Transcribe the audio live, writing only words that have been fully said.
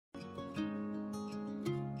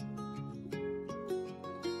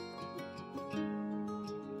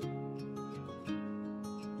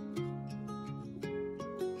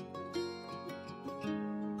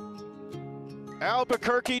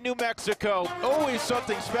Albuquerque, New Mexico. Always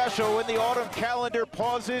something special when the autumn calendar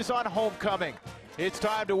pauses on homecoming. It's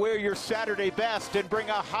time to wear your Saturday best and bring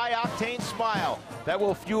a high-octane smile that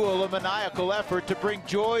will fuel a maniacal effort to bring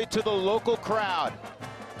joy to the local crowd.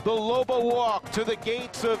 The Lobo walk to the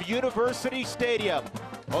gates of University Stadium.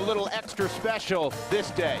 A little extra special this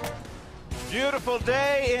day. Beautiful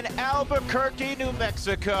day in Albuquerque, New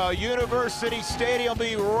Mexico. University Stadium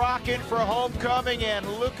be rocking for homecoming, and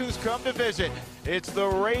look who's come to visit. It's the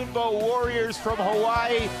Rainbow Warriors from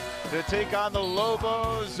Hawaii to take on the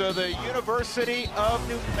Lobos of the University of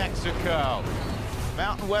New Mexico.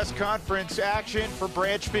 Mountain West Conference action for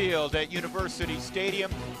Branch Field at University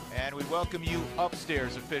Stadium, and we welcome you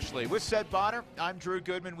upstairs officially. With Seth Bonner, I'm Drew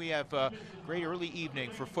Goodman. We have a great early evening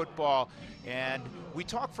for football, and we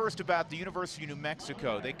talk first about the University of New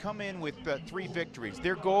Mexico. They come in with 3 victories.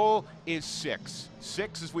 Their goal is 6.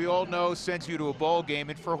 6, as we all know, sends you to a bowl game,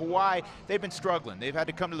 and for Hawaii, they've been struggling. They've had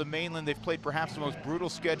to come to the mainland. They've played perhaps the most brutal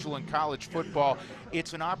schedule in college football.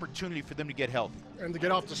 It's an opportunity for them to get healthy. And to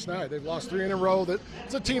get off the snide. They've lost 3 in a row.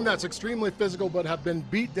 It's a team that's extremely physical but have been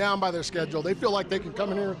beat down by their schedule. They feel like they can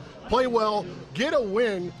come in here, play well, get a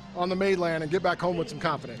win on the mainland, and get back home with some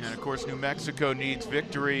confidence. And of course, New Mexico needs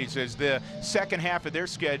victories as the second half of their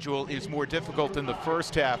schedule is more difficult than the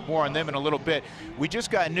first half. More on them in a little bit. We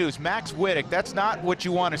just got news. Max Wittick, that's not what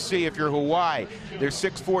you want to see if you're Hawaii. Their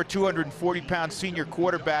 6'4", 240-pound senior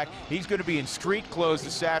quarterback. He's going to be in street clothes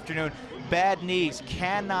this afternoon. Bad knees,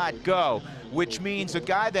 cannot go, which means a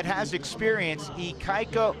guy that has experience,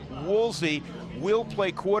 Ikaika Woolsey, will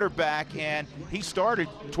play quarterback, and he started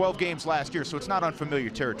 12 games last year, so it's not unfamiliar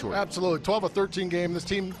territory. Absolutely, 12 of 13 game. This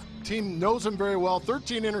team knows him very well.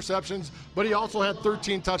 13 interceptions, but he also had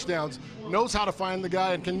 13 touchdowns. Knows how to find the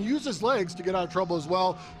guy and can use his legs to get out of trouble as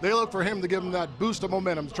well. They look for him to give him that boost of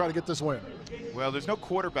momentum to try to get this win. Well, there's no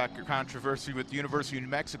quarterback controversy with the University of New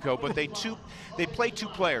Mexico, but they play 2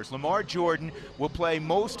 players. Lamar Jordan will play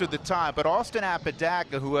most of the time, but Austin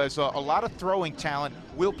Apodaca, who has a lot of throwing talent,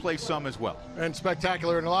 will play some as well. And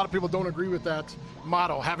spectacular, and a lot of people don't agree with that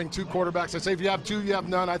motto, having 2 quarterbacks. They say if you have 2, you have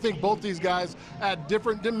none. I think both these guys add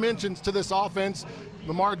different dimensions to this offense.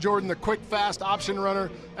 Lamar Jordan, the quick, fast option runner.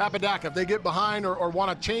 Apodaca, if they get behind or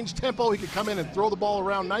want to change tempo, he can come in and throw the ball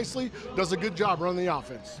around nicely. Does a good job running the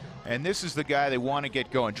offense. And this is the guy they want to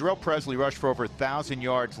get going. Jarrell Presley rushed for over 1,000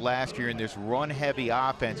 yards last year in this run-heavy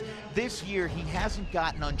offense. This year, he hasn't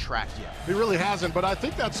gotten untracked yet. He really hasn't, but I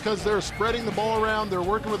think that's because they're spreading the ball around. They're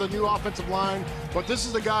working with a new offensive line. But this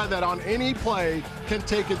is a guy that on any play can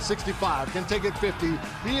take it 65, can take it 50.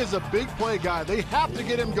 He is a big play guy. They have to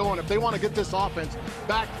get him going if they want to get this offense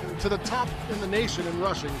back to the top in the nation in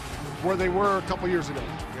rushing, where they were a couple years ago.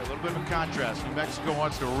 Yeah, a little bit of a contrast. New Mexico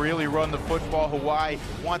wants to really run the football. Hawaii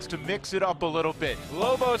wants to mix it up a little bit.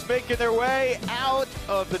 Lobos making their way out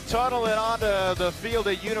of the tunnel and onto the field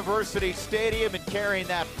at University Stadium and carrying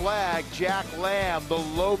that flag, Jack Lamb, the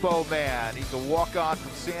Lobo man. He's a walk-on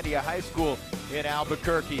from Sandia High School in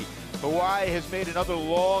Albuquerque. Hawaii has made another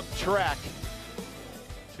long trek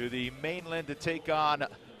to the mainland to take on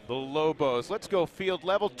the Lobos. Let's go field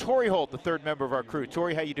level. Torrey Holt, the 3rd member of our crew.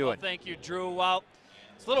 Torrey, how you doing? Well, thank you, Drew. Well,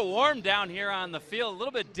 it's a little warm down here on the field, a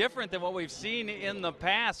little bit different than what we've seen in the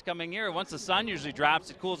past coming here. Once the sun usually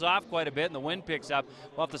drops, it cools off quite a bit and the wind picks up.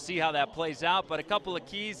 We'll have to see how that plays out. But a couple of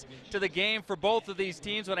keys to the game for both of these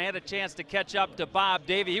teams. When I had a chance to catch up to Bob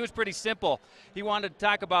Davie, he was pretty simple. He wanted to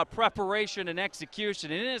talk about preparation and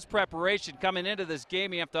execution. And in his preparation, coming into this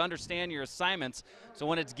game, you have to understand your assignments. So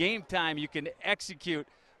when it's game time, you can execute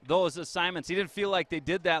those assignments. He didn't feel like they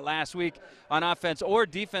did that last week on offense or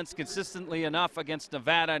defense consistently enough against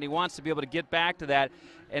Nevada, and he wants to be able to get back to that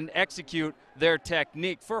and execute their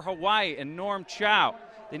technique. For Hawaii and Norm Chow,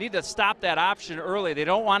 they need to stop that option early. They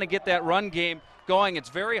don't want to get that run game going. It's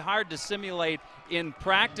very hard to simulate in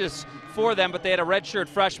practice for them, but they had a redshirt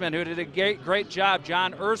freshman who did a great job,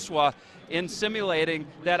 John Urswa, in simulating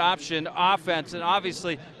that option offense and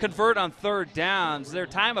obviously convert on 3rd downs. Their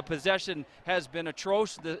time of possession has been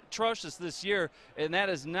atrocious this year, and that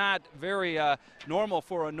is not very normal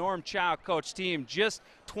for a Norm Chow coach team. Just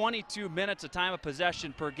 22 minutes of time of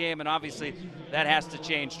possession per game, and obviously that has to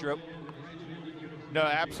change, Drew. No,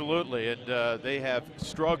 absolutely, and they have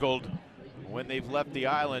struggled when they've left the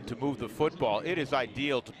island to move the football. It is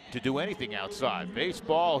ideal to do anything outside.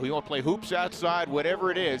 Baseball, you want to play hoops outside,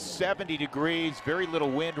 whatever it is, 70 degrees, very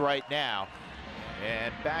little wind right now.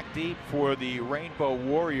 And back deep for the Rainbow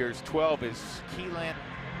Warriors, 12 is Keelan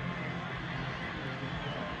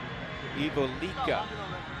Ivolika.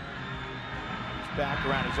 He's back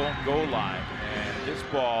around his own goal line, and this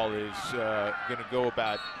ball is going to go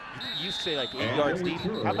about You say like 8 yards deep.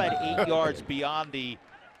 How about 8 yards beyond the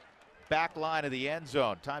back line of the end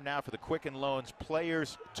zone? Time now for the Quicken Loans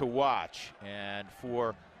players to watch. And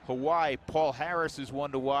for Hawaii, Paul Harris is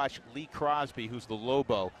one to watch. Lee Crosby, who's the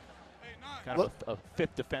Lobo, kind of a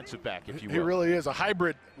fifth defensive back, if you will. He really is a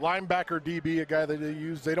hybrid linebacker DB, a guy that they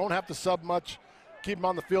use. They don't have to sub much, keep him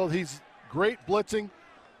on the field. He's great blitzing.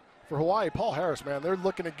 For Hawaii, Paul Harris, man, they're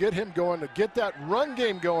looking to get him going, to get that run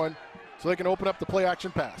game going so they can open up the play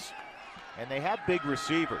action pass. And they have big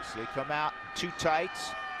receivers. They come out 2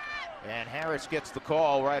 tights, and Harris gets the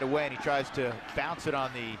call right away, and he tries to bounce it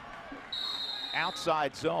on the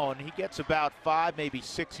outside zone. He gets about 5, maybe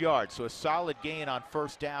 6 yards. So a solid gain on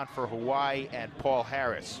first down for Hawaii and Paul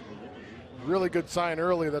Harris. Really good sign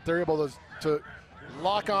early that they're able to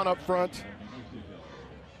lock on up front.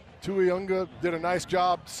 Tuiunga did a nice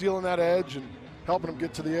job sealing that edge and helping him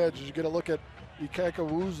get to the edge. As you get a look at Ikeka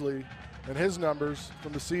Woosley and his numbers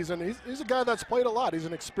from the season, he's a guy that's played a lot. He's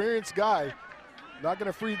an experienced guy. Not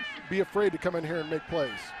going to be afraid to come in here and make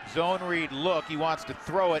plays. Zone read look, he wants to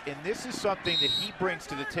throw it, and this is something that he brings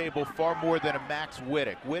to the table far more than a Max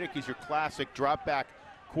Wittick. Wittick is your classic drop back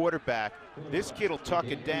quarterback. This kid will tuck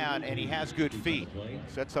it down, and he has good feet.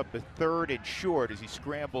 Sets up a 3rd and short as he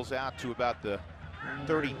scrambles out to about the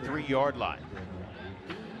 33-yard line.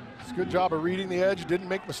 It's a good job of reading the edge, didn't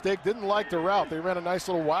make a mistake, didn't like the route. They ran a nice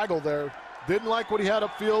little waggle there. Didn't like what he had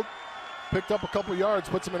upfield, picked up a couple yards,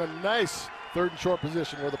 puts him in a nice 3rd and short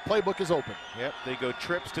position where the playbook is open. Yep, they go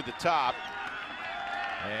trips to the top,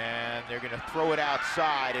 and they're going to throw it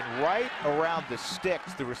outside, and right around the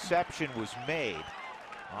sticks, the reception was made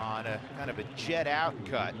on a kind of a jet out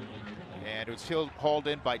cut, and it was hauled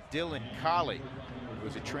in by Dylan Colley. It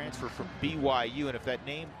was a transfer from BYU, and if that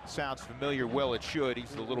name sounds familiar, well, it should. He's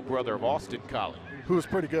the little brother of Austin Colley. Who was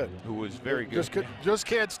pretty good. Who was very good. Just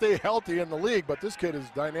can't stay healthy in the league, but this kid is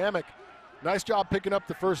dynamic. Nice job picking up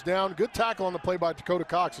the first down. Good tackle on the play by Dakota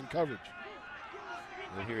Cox in coverage.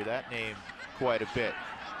 We'll hear that name quite a bit.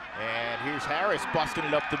 And here's Harris busting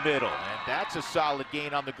it up the middle, and that's a solid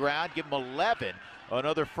gain on the ground. Give him 11.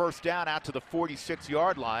 Another first down out to the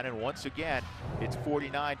 46-yard line, and once again, it's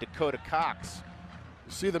 49 Dakota Cox.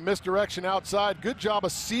 You see the misdirection outside. Good job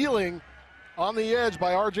of sealing on the edge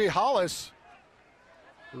by R.J. Hollis.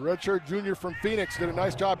 The redshirt junior from Phoenix did a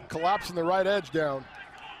nice job collapsing the right edge down.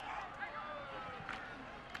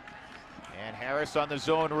 And Harris on the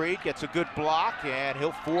zone read gets a good block, and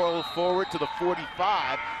he'll foil forward to the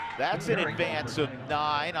 45. That's an advance of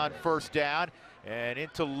 9 on first down and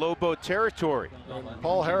into Lobo territory. And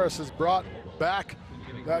Paul Harris has brought back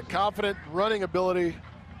that confident running ability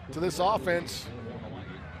to this offense.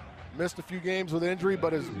 Missed a few games with injury,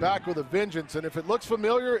 but is back with a vengeance. And if it looks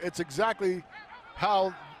familiar, it's exactly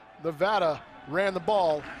how Nevada ran the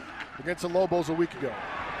ball against the Lobos a week ago.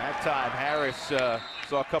 That time, Harris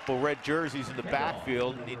saw a couple red jerseys in the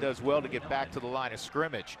backfield, and he does well to get back to the line of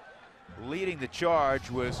scrimmage. Leading the charge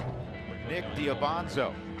was Nick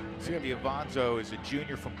Diavanzo. Nick Diavanzo is a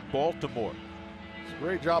junior from Baltimore. It's a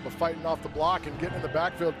great job of fighting off the block and getting in the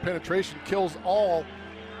backfield. Penetration kills all.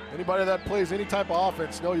 Anybody that plays any type of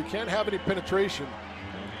offense, no, you can't have any penetration.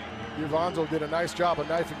 Diavanzo did a nice job of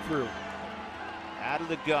knifing through. Out of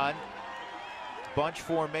the gun. Bunch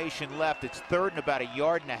formation left. It's 3rd and about 1.5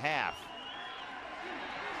 yards.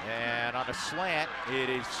 And on a slant, it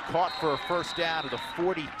is caught for a first down to the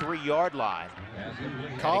 43-yard line.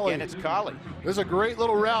 Colley. And again, it's Colley. This is a great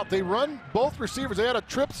little route. They run both receivers. They had a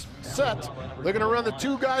trip set. They're going to run the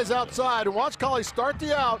 2 guys outside. And watch Colley start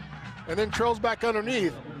the out and then trails back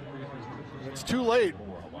underneath. It's too late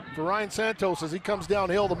for Ryan Santos as he comes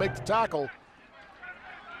downhill to make the tackle.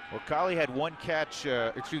 Well, Colley had 14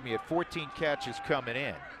 catches coming in.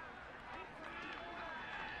 And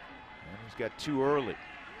he's got 2 early.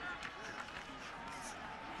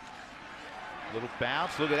 Little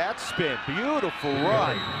bounce, look at that spin, beautiful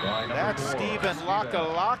run. That's Stephen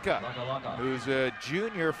Lakalaka, who's a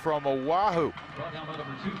junior from Oahu.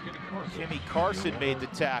 Timmy Carson made the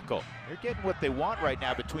tackle. They're getting what they want right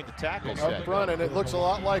now between the tackles. Up front, and it looks a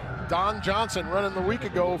lot like Don Johnson running the week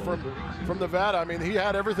ago from Nevada. I mean, he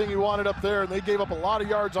had everything he wanted up there, and they gave up a lot of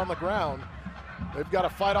yards on the ground. They've got to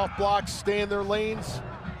fight off blocks, stay in their lanes,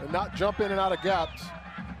 and not jump in and out of gaps.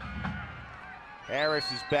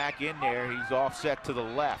 Harris is back in there. He's offset to the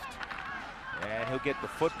left. And he'll get the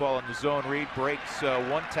football in the zone read, breaks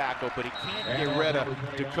 1 tackle, but he can't get rid of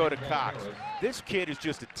Dakota Cox. This kid is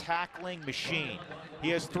just a tackling machine. He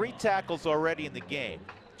has 3 tackles already in the game,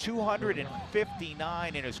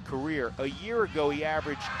 259 in his career. A year ago, he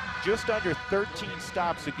averaged just under 13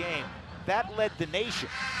 stops a game. That led the nation.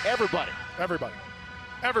 Everybody. I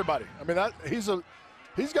mean,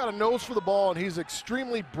 He's got a nose for the ball, and he's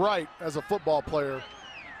extremely bright as a football player.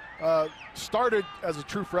 Started as a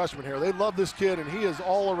true freshman here. They love this kid, and he is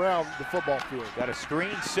all around the football field. Got a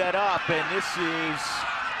screen set up, and this is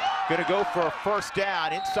going to go for a first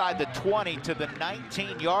down inside the 20 to the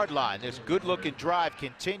 19-yard line. This good-looking drive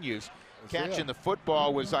continues. Catching the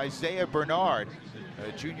football was Isaiah Bernard,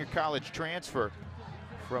 a junior college transfer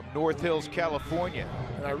from North Hills, California.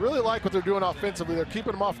 And I really like what they're doing offensively. They're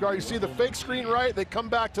keeping them off guard. You see the fake screen right. They come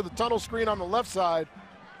back to the tunnel screen on the left side.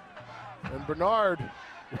 And Bernard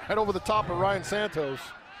right over the top of Ryan Santos.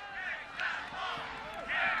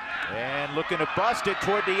 And looking to bust it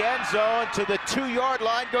toward the end zone. To the 2-yard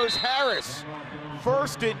line goes Harris.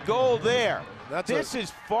 First and goal there. This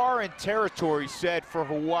is foreign territory said for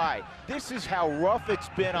Hawaii. This is how rough it's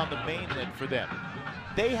been on the mainland for them.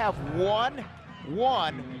 They have one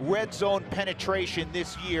red zone penetration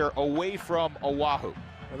this year away from Oahu.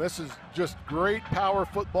 And this is just great power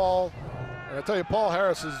football. And I tell you, Paul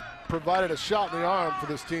Harris has provided a shot in the arm for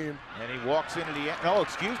this team. And he walks into the end. No,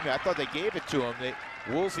 excuse me, I thought they gave it to him.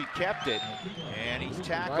 Woolsey kept it, and he's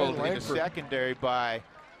tackled in the secondary by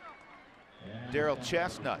Daryl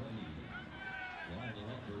Chestnut.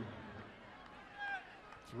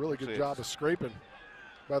 It's a really good job of scraping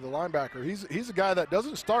by the linebacker. He's a guy that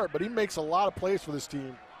doesn't start, but he makes a lot of plays for this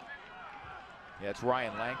team. Yeah, it's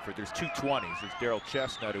Ryan Langford. There's two 20s. There's Daryl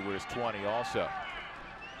Chestnut, who wears 20 also.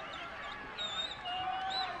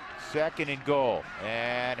 Second and goal,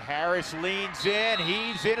 and Harris leans in.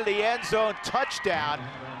 He's into the end zone. Touchdown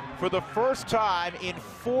for the first time in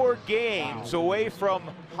 4 games away from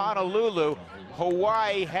Honolulu.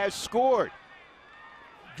 Hawaii has scored.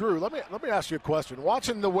 Drew, let me ask you a question.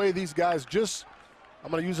 Watching the way these guys just,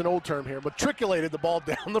 I'm going to use an old term here, matriculated the ball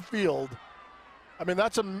down the field. I mean,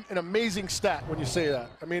 that's an amazing stat when you say that.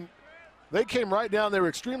 I mean, they came right down. They were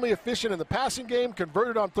extremely efficient in the passing game,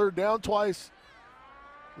 converted on 3rd down twice.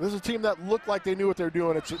 This is a team that looked like they knew what they were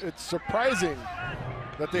doing. It's surprising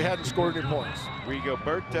that they hadn't scored any points.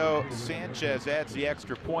 Rigoberto Sanchez adds the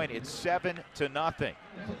extra point. It's 7-0.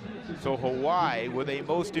 So Hawaii with a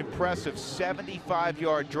most impressive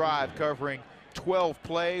 75-yard drive covering 12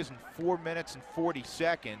 plays in 4 minutes and 40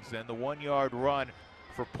 seconds, and the 1-yard run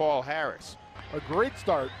for Paul Harris. A great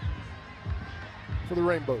start for the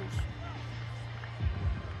Rainbows.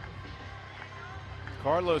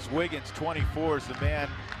 Carlos Wiggins, 24, is the man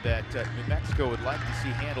that New Mexico would like to see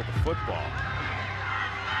handle the football.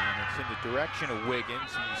 And it's in the direction of Wiggins,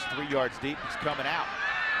 and he's 3 yards deep. He's coming out.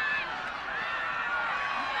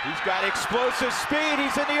 He's got explosive speed.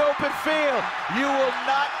 He's in the open field. You will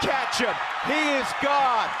not catch him. He is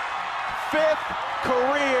gone. 5th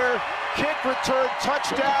career kick return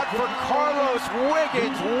touchdown for Carlos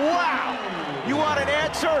Wiggins. Wow. You want an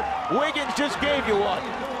answer? Wiggins just gave you one.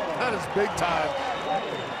 That is big time.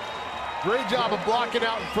 Great job of blocking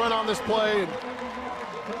out in front on this play. And,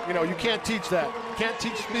 you know, you can't teach that. You can't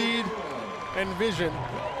teach speed and vision.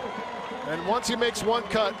 And once he makes one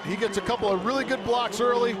cut, he gets a couple of really good blocks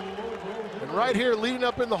early. And right here, leading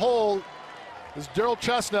up in the hole, is Daryl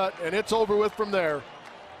Chestnut, and it's over with from there.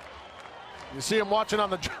 You see him watching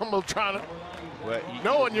on the jumbotron,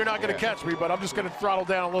 knowing you're not going to catch me, but I'm just going to throttle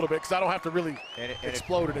down a little bit because I don't have to really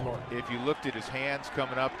explode anymore. If you looked at his hands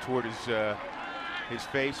coming up toward his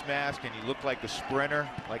face mask, and he looked like a sprinter,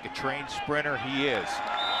 like a trained sprinter, he is.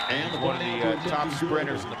 And he's one of the top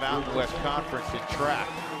sprinters in the Mountain West Conference in track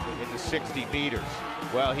in the 60 meters.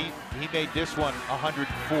 Well, he made this one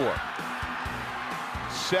 104.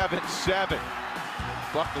 7-7.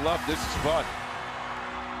 Buckle up, this is fun.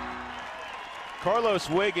 Carlos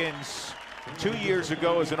Wiggins, 2 years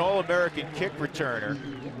ago, as an All-American kick returner.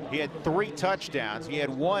 He had 3 touchdowns. He had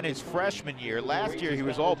 1 his freshman year. Last year, he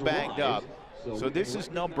was all banged up. So this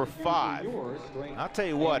is number 5. I'll tell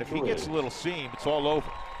you what, if he gets a little seam, it's all over.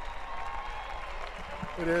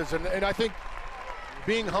 It is, and I think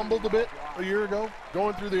being humbled a bit a year ago,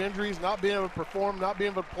 going through the injuries, not being able to perform, not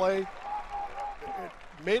being able to play,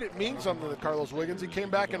 it made it mean something to Carlos Wiggins. He came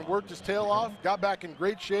back and worked his tail off, got back in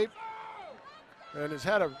great shape, and has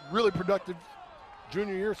had a really productive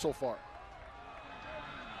junior year so far.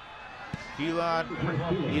 Keelan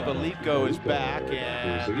Ivaliko is back,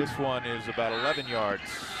 and this one is about 11 yards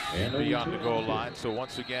beyond the goal line. So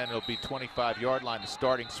once again, it'll be 25-yard line, the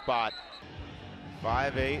starting spot.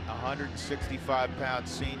 5'8", 165-pound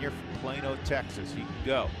senior from Plano, Texas. He can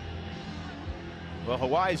go. Well,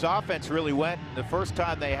 Hawaii's offense really went the first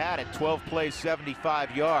time they had it, 12 plays,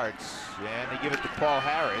 75 yards. And they give it to Paul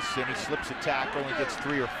Harris, and he slips a tackle and gets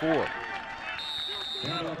 3 or 4.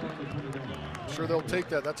 I'm sure they'll take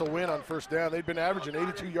that. That's a win on first down. They've been averaging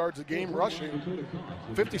 82 yards a game rushing,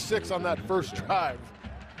 56 on that first drive.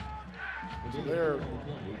 So they're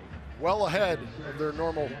well ahead of their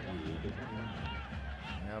normal.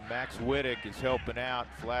 Now Max Wittick is helping out,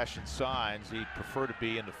 flashing signs. He'd prefer to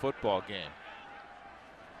be in the football game.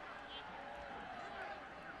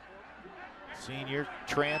 Senior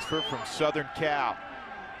transfer from Southern Cal.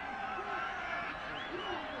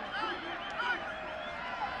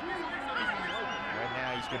 Right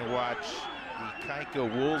now he's going to watch the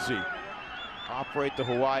Kaika Woolsey operate the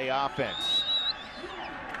Hawaii offense.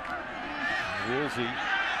 Woolsey,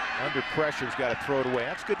 under pressure, has got to throw it away.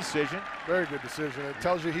 That's a good decision. Very good decision. It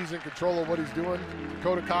tells you he's in control of what he's doing.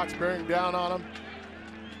 Dakota Cox bearing down on him.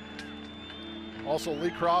 Also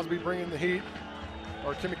Lee Crosby bringing the heat.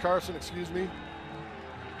 Or Kimmy Carson, excuse me.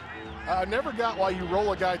 I never got why you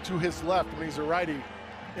roll a guy to his left when he's a righty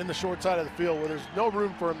in the short side of the field where there's no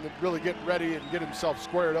room for him to really get ready and get himself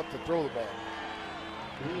squared up to throw the ball.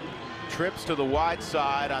 Trips to the wide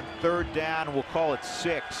side on third down. We'll call it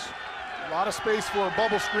 6. A lot of space for a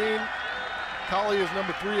bubble screen. Colley is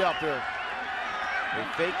number 3 out there.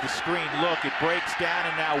 They fake the screen look. It breaks down,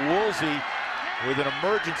 and now Woolsey with an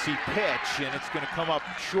emergency pitch, and it's going to come up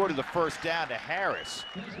short of the first down to Harris.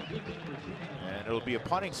 And it'll be a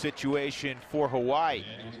punting situation for Hawaii.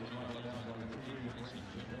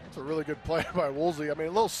 It's a really good play by Woolsey. I mean,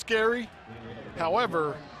 a little scary.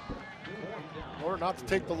 However, in order not to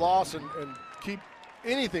take the loss and keep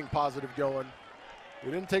anything positive going, he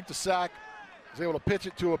didn't take the sack. He was able to pitch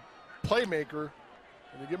it to a playmaker,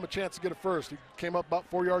 and you give him a chance to get it first. He came up about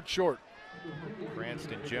 4 yards short.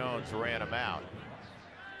 Cranston Jones ran him out.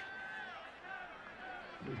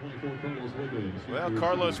 Well,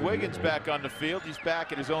 Carlos Wiggins back on the field. He's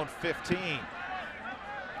back at his own 15. And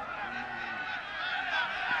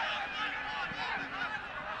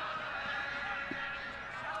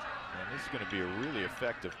this is going to be a really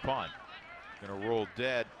effective punt. Going to roll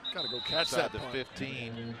dead. Got to go catch that the punt.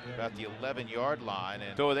 15, about the 11-yard line.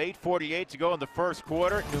 And so with 8:48 to go in the first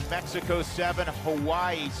quarter, New Mexico 7,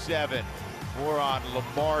 Hawaii 7. More on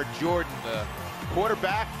Lamar Jordan, the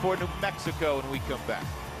quarterback for New Mexico, when we come back.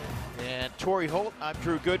 And Torrey Holt, I'm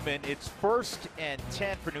Drew Goodman. It's 1st and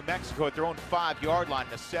 10 for New Mexico at their own 5-yard line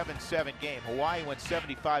in a 7-7 game. Hawaii went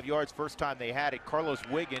 75 yards first time they had it. Carlos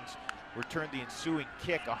Wiggins returned the ensuing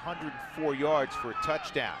kick 104 yards for a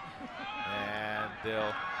touchdown. And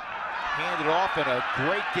they'll hand it off, and a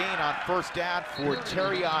great gain on first down for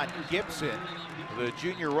Terrion Gibson, the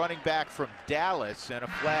junior running back from Dallas, and a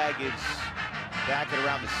flag is back at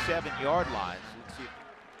around the 7-yard line. Let's see.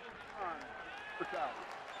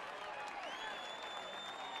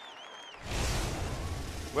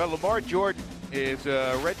 Well, Lamar Jordan is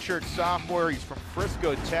a redshirt sophomore. He's from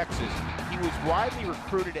Frisco, Texas. He was widely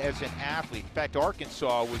recruited as an athlete. In fact,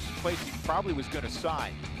 Arkansas was the place he probably was going to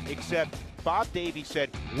sign, except Bob Davie said,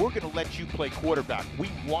 we're going to let you play quarterback. We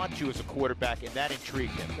want you as a quarterback, and that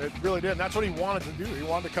intrigued him. It really did, and that's what he wanted to do. He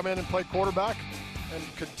wanted to come in and play quarterback and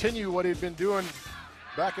continue what he'd been doing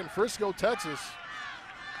back in Frisco, Texas.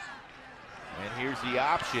 And here's the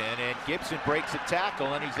option, and Gibson breaks a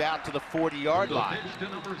tackle, and he's out to the 40-yard line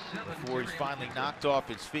before he's finally knocked off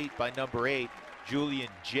his feet by number 8, Julian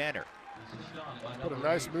Jenner. Put a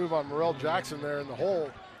nice move on Morrell Jackson there in the hole.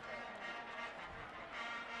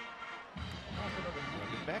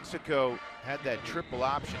 New Mexico had that triple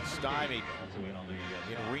option stymied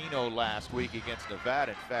in Reno last week against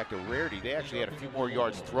Nevada. In fact, a rarity. They actually had a few more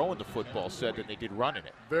yards throwing the football set than they did running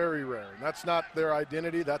it. Very rare. And that's not their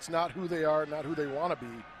identity. That's not who they are, not who they want to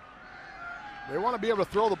be. They want to be able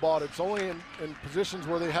to throw the ball. It's only in positions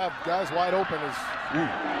where they have guys wide open.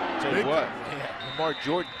 Tell you what, Lamar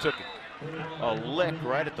Jordan took a lick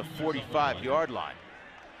right at the 45-yard line.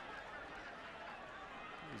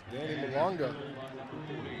 Danny Malonga.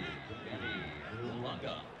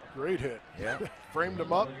 Great hit. Yeah. Framed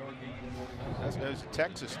him up. That's a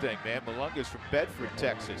Texas thing, man. Malunga's from Bedford,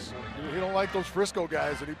 Texas. He don't like those Frisco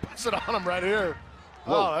guys, and he puts it on him right here.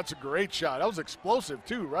 Whoa. Oh, that's a great shot. That was explosive,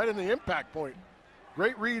 too, right in the impact point.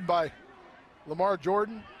 Great read by Lamar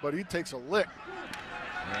Jordan, but he takes a lick.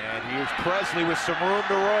 And here's Presley with some room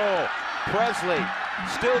to roll. Presley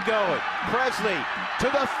still going. Presley to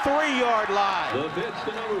the 3-yard line. The pitch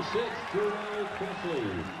to number 6, Jerome Presley.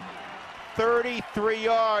 33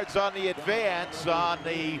 yards on the advance on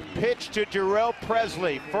the pitch to Jarrell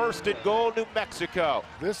Presley. 1st and goal, New Mexico.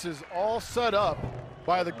 This is all set up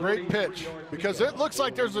by the great pitch because it looks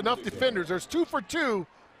like there's enough defenders. There's 2 for 2,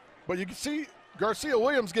 but you can see Garcia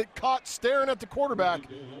Williams get caught staring at the quarterback.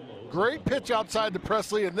 Great pitch outside to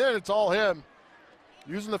Presley, and then it's all him.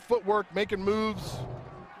 Using the footwork, making moves.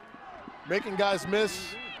 making guys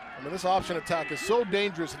miss. I mean, this option attack is so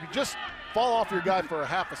dangerous. If you just fall off your guy for a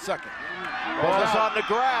half a second. Ball's on the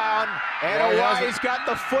ground, and Hawaii's got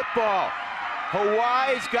the football.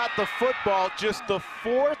 Hawaii's got the football, just the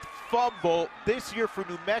 4th fumble this year for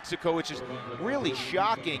New Mexico, which is really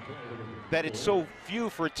shocking that it's so few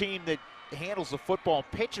for a team that handles the football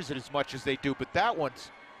and pitches it as much as they do, but that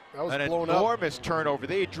was an enormous turnover.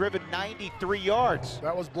 They had driven 93 yards.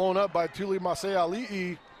 That was blown up by Tuli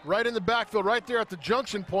Masea-Ali'i right in the backfield, right there at the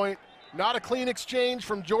junction point. Not a clean exchange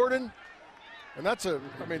from Jordan. And that's a,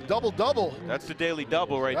 I mean, double-double. That's the daily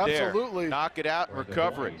double right there. Absolutely. Knock it out and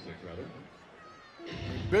recover it.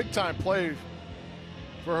 Big-time play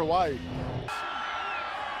for Hawaii.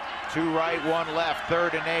 2 right, 1 left,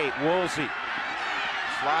 3rd and 8. Woolsey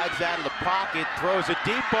slides out of the pocket, throws a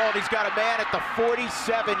deep ball, and he's got a man at the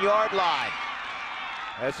 47-yard line.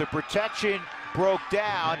 As the protection broke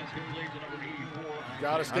down,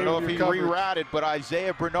 Gotta stay I don't know if with he your coverage. rerouted, but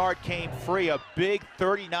Isaiah Bernard came free. A big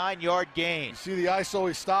 39-yard gain. You see the ISO,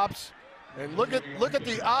 he stops, and look at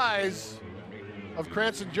the eyes of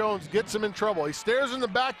Cranston Jones. Gets him in trouble. He stares in the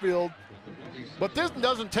backfield, but this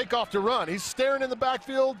doesn't take off to run. He's staring in the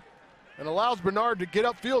backfield and allows Bernard to get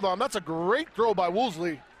upfield on him. That's a great throw by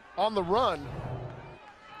Woolsey on the run.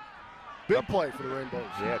 Big play for the Rainbows.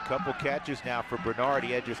 Yeah, a couple catches now for Bernard.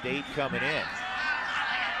 He had just 8 coming in.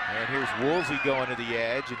 And here's Woolsey going to the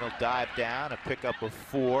edge, and he'll dive down, a pickup of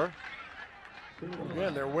 4.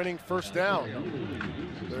 Again, they're winning first down.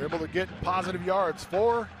 They're able to get positive yards,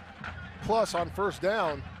 4+ on first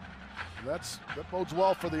down. And that bodes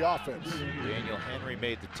well for the offense. Daniel Henry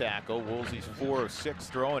made the tackle. Woolsey's 4 of 6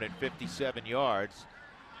 throwing at 57 yards.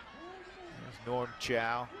 There's Norm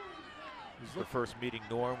Chow. This is the first meeting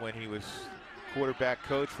Norm when he was quarterback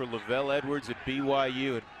coach for Lavelle Edwards at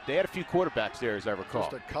BYU. And they had a few quarterbacks there, as I recall.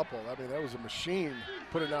 Just a couple. I mean, that was a machine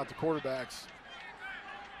putting out the quarterbacks.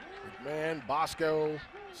 McMahon, Bosco,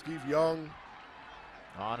 Steve Young.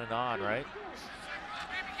 On and on, right?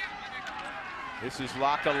 This is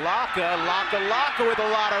Laka with a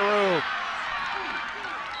lot of room.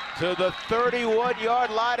 To the 31-yard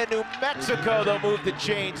line of New Mexico, they'll move the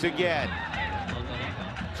chains again.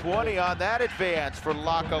 20 on that advance for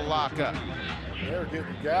Laka. They're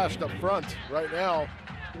getting gashed up front right now.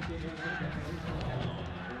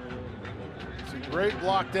 See great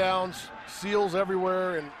blockdowns, seals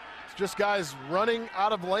everywhere, and it's just guys running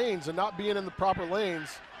out of lanes and not being in the proper lanes.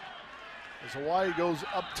 As Hawaii goes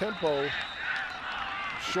up tempo.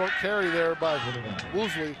 Short carry there by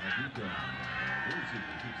Woolsey.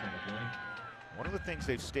 One of the things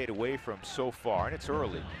they've stayed away from so far, and it's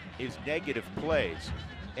early, is negative plays.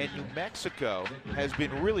 And New Mexico has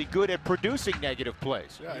been really good at producing negative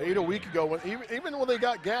plays. Yeah, 8 a week ago, even when they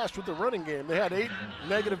got gashed with the running game, they had 8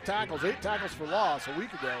 negative tackles, 8 tackles for loss a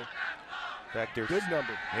week ago. In fact, they're good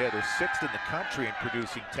number. Yeah, they're 6th in the country in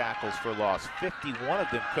producing tackles for loss, 51 of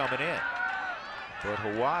them coming in. But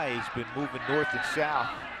Hawaii's been moving north and south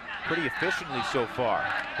pretty efficiently so far.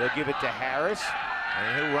 They'll give it to Harris,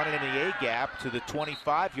 and he'll run it in the A-gap to the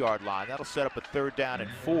 25-yard line. That'll set up a 3rd down and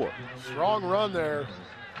 4. Strong run there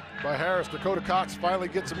by Harris. Dakota Cox finally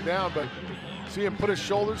gets him down, but see him put his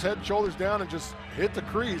head and shoulders down and just hit the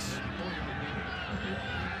crease.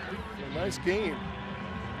 A nice game.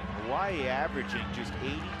 Hawaii averaging just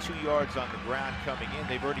 82 yards on the ground coming in.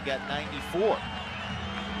 They've already got 94.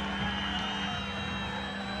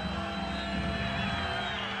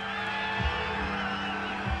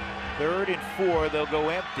 Third and 4, they'll go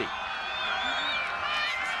empty.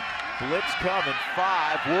 Blitz coming,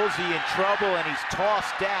 5. Woolsey in trouble, and he's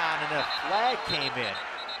tossed down, and a flag came in.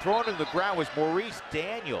 Thrown to the ground was Maurice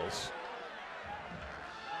Daniels.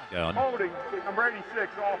 Holding, number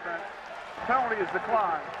 86, offense. Penalty is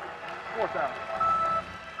declined. 4th down.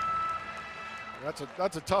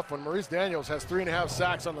 That's a tough one. Maurice Daniels has 3.5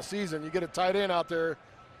 sacks on the season. You get a tight end out there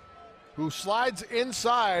who slides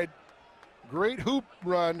inside. Great hoop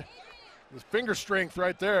run. His finger strength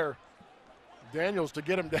right there. Daniels to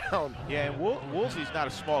get him down. Yeah, and Woolsey's not a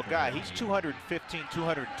small guy. He's 215,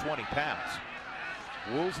 220 pounds.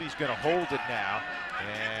 Woolsey's going to hold it now,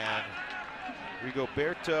 and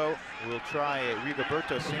Rigoberto Sanchez will try a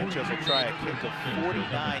kick of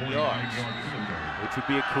 49 yards, which would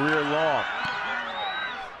be a career long.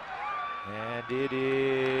 And it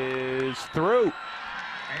is through.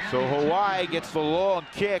 So Hawaii gets the long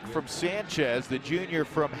kick from Sanchez, the junior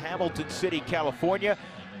from Hamilton City, California.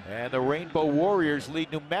 And the Rainbow Warriors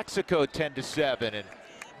lead New Mexico 10-7. And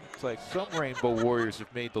it's like some Rainbow Warriors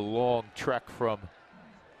have made the long trek from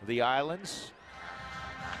the islands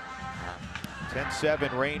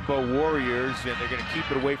 10-7 Rainbow Warriors, and they're going to keep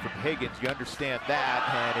it away from Higgins. You understand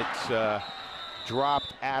that, and it's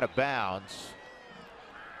dropped out of bounds.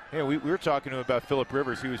 Yeah, we were talking to him about Phillip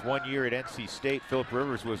Rivers. He was 1 year at NC State. Phillip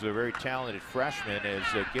Rivers was a very talented freshman as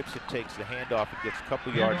Gibson takes the handoff and gets a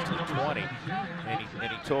couple yards to the 20. And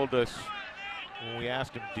he told us, when we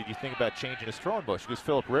asked him, did you think about changing his throwing motion? Because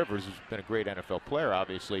Phillip Rivers has been a great NFL player,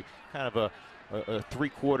 obviously. Kind of a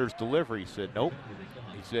three-quarters delivery. He said, nope.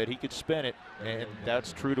 He said he could spin it, and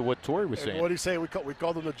that's true to what Torrey was saying. What did he say? We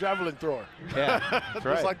called him the javelin thrower. Yeah, that's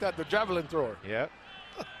right. Just like that, the javelin thrower. Yeah.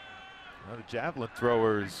 Well, the javelin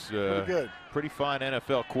thrower is pretty good. Pretty fine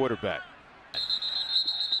NFL quarterback.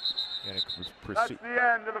 That's the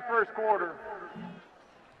end of the first quarter.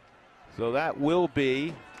 So that will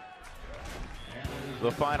be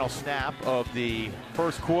the final snap of the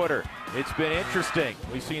first quarter. It's been interesting.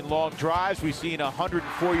 We've seen long drives. We've seen a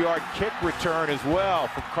 104-yard kick return as well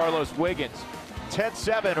from Carlos Wiggins.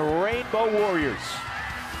 10-7 Rainbow Warriors.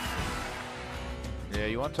 Yeah,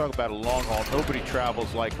 you want to talk about a long haul. Nobody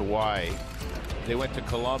travels like Hawaii. They went to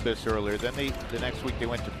Columbus earlier. Then the next week they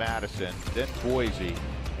went to Madison, then Boise,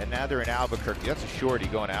 and now they're in Albuquerque. That's a shorty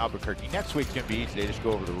going to Albuquerque. Next week's going to be easy. They just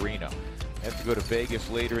go over to Reno. They have to go to Vegas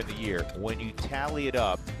later in the year. When you tally it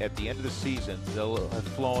up at the end of the season, they'll have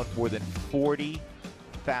flown more than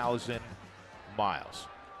 40,000 miles.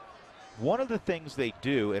 One of the things they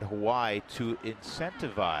do at Hawaii to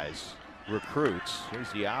incentivize recruits, here's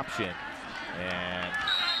the option. And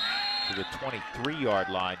to the 23-yard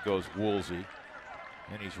line goes Woolsey,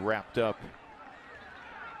 and he's wrapped up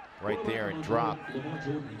right there and dropped.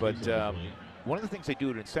 But one of the things they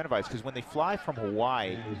do to incentivize, because when they fly from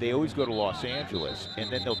Hawaii, they always go to Los Angeles,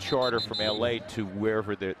 and then they'll charter from LA to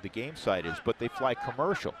wherever the game site is, but they fly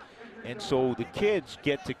commercial. And so the kids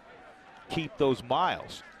get to keep those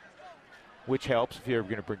miles, which helps if you're ever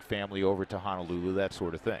going to bring family over to Honolulu, that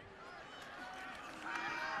sort of thing.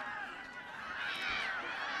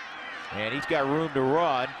 And he's got room to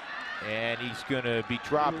run, and he's going to be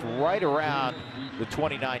dropped right around the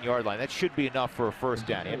 29-yard line. That should be enough for a first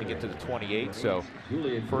down. He had to get to the 28, so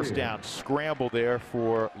first down scramble there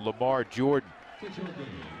for Lamar Jordan.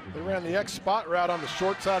 They ran the X spot route on the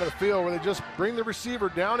short side of the field where they just bring the receiver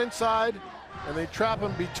down inside, and they trap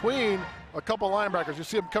him between a couple linebackers. You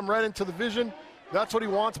see him come right into the vision. That's what he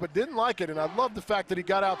wants, but didn't like it, and I love the fact that he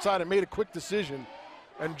got outside and made a quick decision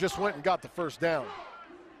and just went and got the first down.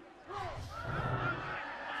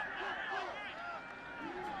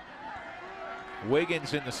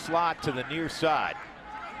 Wiggins in the slot to the near side.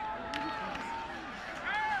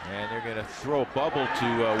 And they're going to throw a bubble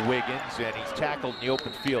to Wiggins, and he's tackled in the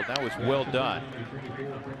open field. That was well done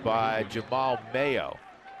by Jamal Mayo.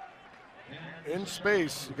 In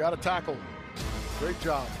space, you got to tackle. Great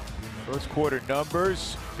job. First quarter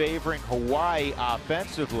numbers favoring Hawaii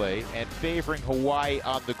offensively and favoring Hawaii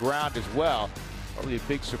on the ground as well. Probably a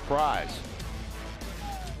big surprise.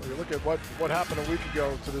 Well, you look at what happened a week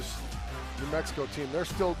ago to this New Mexico team. They're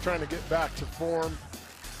still trying to get back to form,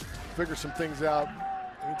 figure some things out.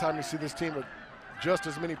 Anytime you see this team with just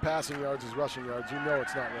as many passing yards as rushing yards, you know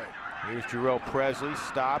it's not right. Here's Jarrell Presley,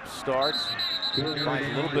 stops, starts, finds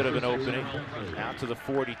a little bit of an opening, out to the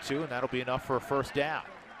 42, and that'll be enough for a first down.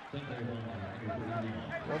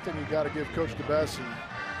 One thing you got to give Coach DeBess and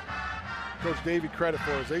Coach Davey credit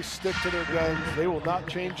for is they stick to their guns. They will not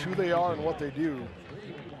change who they are and what they do.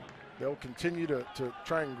 They'll continue to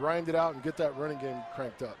try and grind it out and get that running game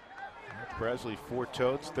cranked up. Presley, 4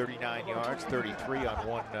 totes, 39 yards, 33 on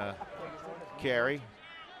one carry.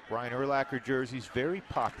 Brian Urlacher jersey's very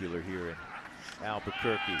popular here in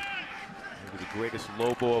Albuquerque. Maybe the greatest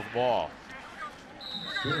Lobo of them all.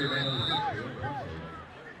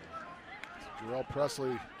 Jarrell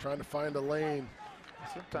Presley trying to find a lane.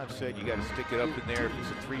 Sometimes said you got to stick it up in there. If it's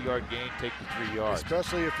a 3-yard gain, take the 3 yards.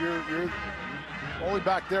 Especially if you're only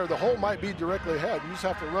back there. The hole might be directly ahead. You just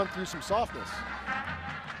have to run through some softness.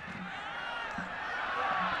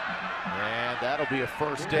 And that'll be a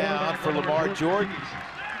first down for Lamar Jordan.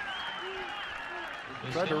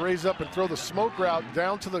 Tried to raise up and throw the smoke route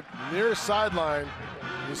down to the nearest sideline.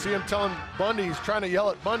 You see him telling Bundy, he's trying to yell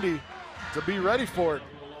at Bundy to be ready for it.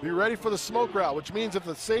 Be ready for the smoke route, which means if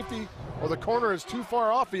the safety or the corner is too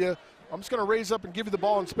far off of you, I'm just going to raise up and give you the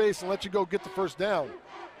ball in space and let you go get the first down.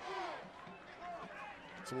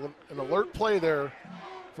 It's an alert play there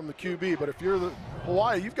from the QB, but if you're the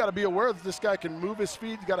Hawaii, you've got to be aware that this guy can move his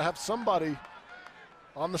feet. You've got to have somebody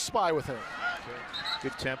on the spy with him.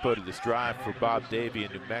 Good tempo to this drive for Bob Davey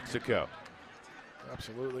in New Mexico.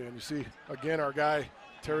 Absolutely, and you see, again, our guy,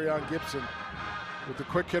 Terrion Gibson, with the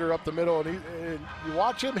quick hitter up the middle, and you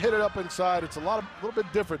watch him hit it up inside. It's a little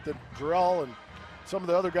bit different than Jarrell and some of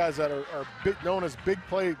the other guys that are known as big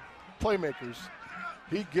playmakers.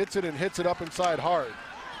 He gets it and hits it up inside hard.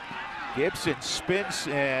 Gibson spins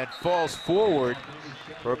and falls forward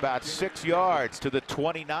for about 6 yards to the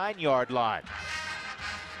 29-yard line.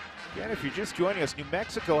 Again, if you're just joining us, New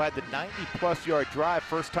Mexico had the 90-plus yard drive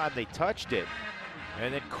first time they touched it,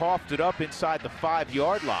 and then coughed it up inside the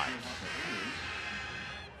 5-yard line.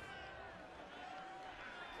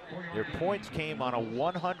 Their points came on a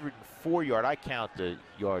 104-yard. I count the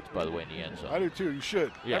yards, by the way, in the end zone. I do too. You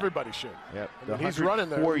should. Yeah. Everybody should. Yep. I mean, he's running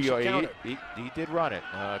there. He did run it.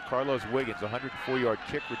 Carlos Wiggins, 104-yard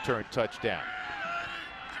kick return touchdown.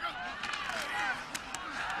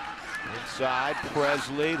 Inside,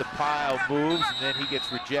 Presley, the pile moves, and then he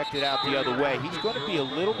gets rejected out the other way. He's going to be a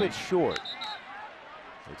little bit short.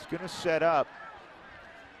 It's going to set up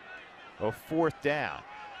a 4th down.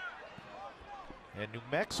 And New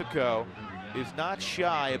Mexico is not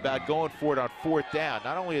shy about going for it on 4th down.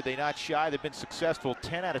 Not only are they not shy, they've been successful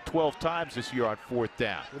 10 out of 12 times this year on 4th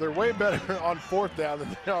down. Well, they're way better on 4th down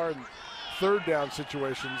than they are in 3rd down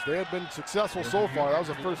situations. They have been successful so far. That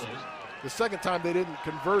was the second time they didn't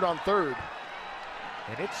convert on 3rd.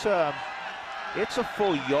 And it's a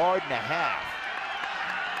full 1.5 yards.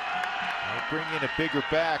 They bring in a bigger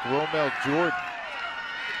back, Romel Jordan.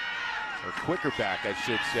 Or quicker back, I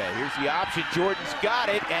should say. Here's the option. Jordan's got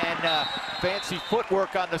it, and fancy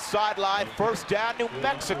footwork on the sideline. 1st down, New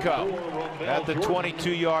Mexico at the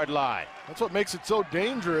 22-yard line. That's what makes it so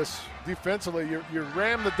dangerous defensively. You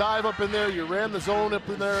ram the dive up in there, you ram the zone up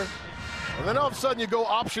in there, and then all of a sudden you go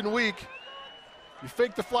option weak. You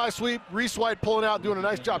fake the fly sweep, Reese White pulling out, doing a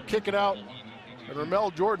nice job kicking out, and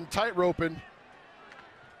Romel Jordan tight roping.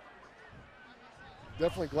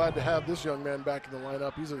 Definitely glad to have this young man back in the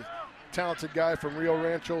lineup. He's a talented guy from Rio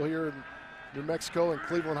Rancho here in New Mexico and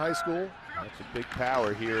Cleveland High School. That's a big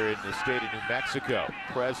power here in the state of New Mexico.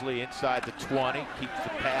 Presley inside the 20, keeps the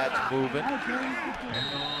pads moving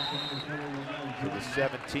to the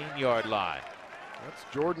 17-yard line. That's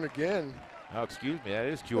Jordan again. Oh, excuse me, that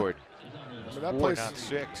is Jordan. I mean, that 4, not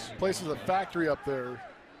 6. Place is a factory up there.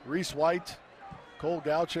 Reese White, Cole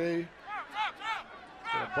Gauche, a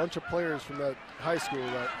bunch of players from that high school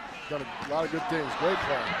that done a lot of good things. Great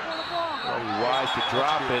play. Probably wise to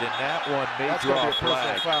drop it, and that one may draw a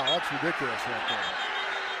flag. Foul. That's ridiculous right there.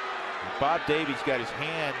 Bob Davies got his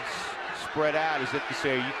hands spread out as if to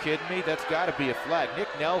say, are you kidding me? That's got to be a flag. Nick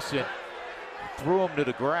Nelson threw him to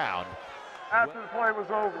the ground. After the play was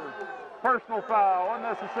over, personal foul,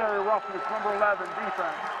 unnecessary roughness, number 11,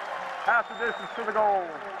 defense. Half the distance to the goal.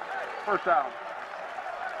 1st down.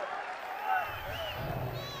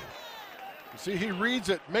 See, he reads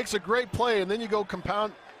it, makes a great play, and then you go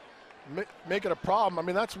compound, make it a problem. I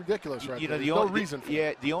mean, that's ridiculous right there. There's no reason for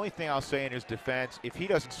it. The only thing I'll say in his defense, if he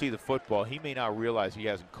doesn't see the football, he may not realize he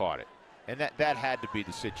hasn't caught it. And that had to be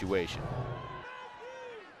the situation.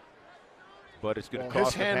 But it's going to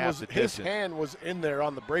cost him half the distance. His hand was in there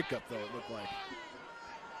on the breakup, though, it looked like.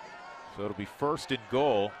 So it'll be 1st and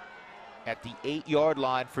goal at the 8-yard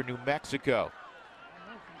line for New Mexico.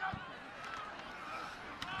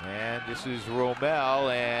 And this is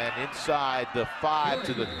Romel, and inside the 5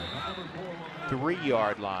 to the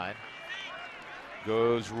 3-yard line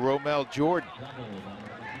goes Romel Jordan.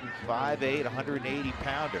 5'8",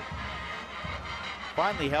 180-pounder.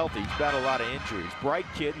 Finally healthy. He's got a lot of injuries. Bright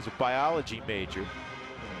kid. He's a biology major.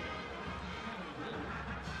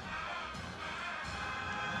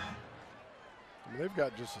 I mean, they've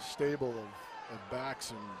got just a stable of backs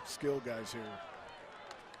and skill guys here.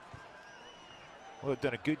 Well, they've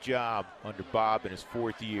done a good job under Bob in his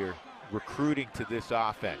 4th year recruiting to this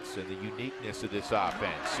offense and the uniqueness of this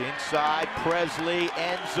offense. Inside, Presley,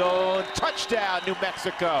 end zone, touchdown, New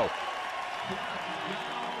Mexico.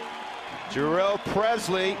 Jarrell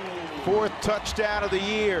Presley, 4th touchdown of the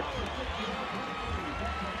year.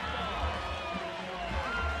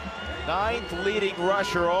 9th leading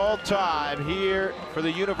rusher all time here for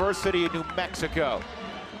the University of New Mexico.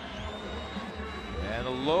 And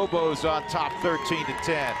the Lobos on top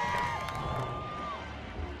 13-10.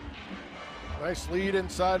 Nice lead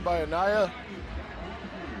inside by Anaya.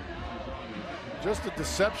 Just a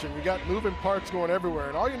deception. You got moving parts going everywhere,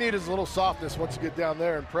 and all you need is a little softness once you get down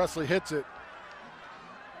there, and Presley hits it.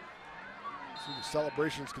 See the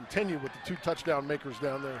celebrations continue with the 2 touchdown makers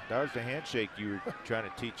down there. That was the handshake you were trying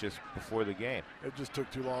to teach us before the game. It just took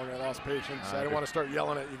too long. I lost patience. I didn't want to start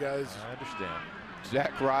yelling at you guys. I understand.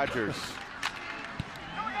 Zach Rogers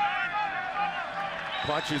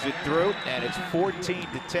Punches it through, and it's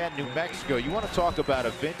 14-10 New Mexico. You want to talk about a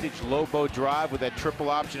vintage Lobo drive with that triple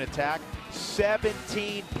option attack?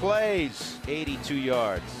 17 plays, 82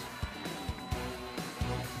 yards.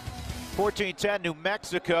 14-10 New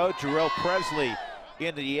Mexico. Jarrell Presley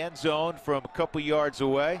into the end zone from a couple yards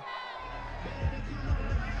away.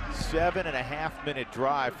 7.5-minute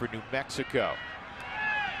drive for New Mexico.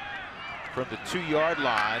 From the 2-yard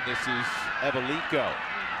line, this is Evelico.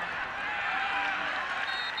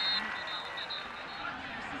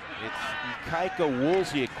 It's Ikaika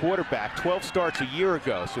Woolsey at quarterback, 12 starts a year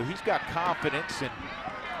ago, so he's got confidence and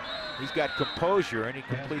he's got composure, and he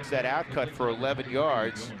completes that outcut for 11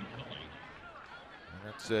 yards. And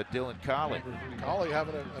that's Dylan Colley. Colley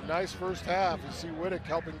having a nice first half. You see Whittick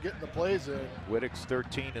helping getting the plays in. Whittick's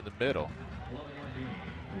 13 in the middle.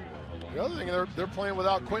 The other thing, they're playing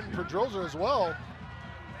without Quentin Pedroza as well.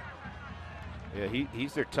 Yeah,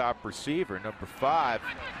 he's their top receiver, number 5.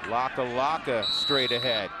 Laka straight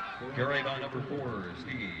ahead. Carried by number 4,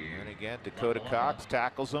 Steve. And again, Dakota Cox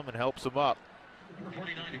tackles him and helps him up. Number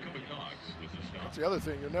 49, Dakota Cox with the stop. That's the other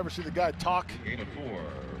thing. You'll never see the guy talk Gain of 4 for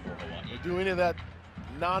Hawaii. or do any of that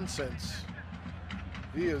nonsense.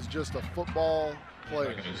 He is just a football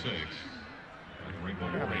player. Second and 6. I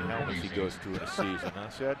wonder how many helmets he goes through in a season, huh,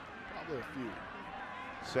 Shed? Probably a few.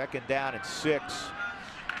 2nd down and 6.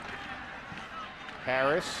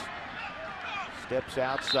 Harris steps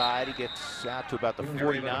outside. He gets out to about the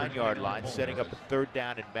 49-yard line, setting up a 3rd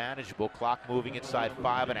down and manageable. Clock moving inside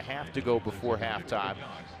 5.5 to go before halftime.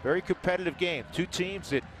 Very competitive game. Two teams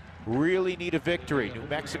that really need a victory. New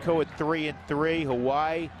Mexico at 3-3.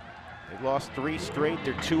 Hawaii, they've lost 3 straight.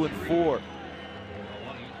 They're 2-4.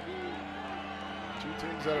 Two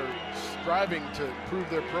teams that are striving to improve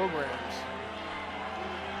their programs.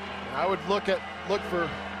 And I would look for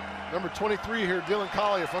number 23 here, Dylan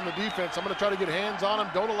Collier from the defense. I'm going to try to get hands on him.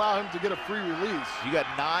 Don't allow him to get a free release. You got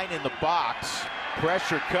 9 in the box.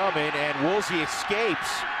 Pressure coming, and Woolsey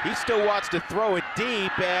escapes. He still wants to throw it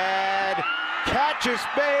deep, and catch is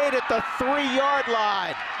made at the 3-yard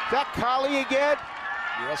line. Is that Collie again?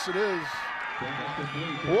 Yes, it is.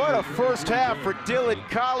 What a first half for Dylan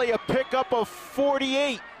Collie, a pickup of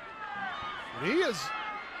 48. He is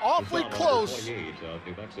awfully close.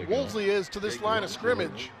 Woolsey is to this line of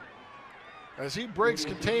scrimmage. As he breaks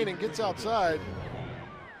contain and gets outside,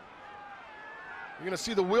 you're going to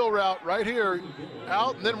see the wheel route right here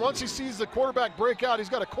out, and then once he sees the quarterback break out, he's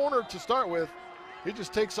got a corner to start with. He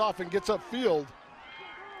just takes off and gets upfield.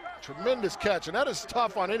 Tremendous catch, and that is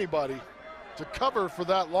tough on anybody to cover for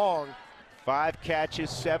that long. 5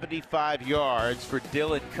 catches, 75 yards for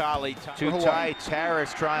Dylan Collie. 2 tights.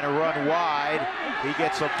 Harris trying to run wide. He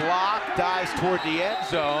gets a block, dives toward the end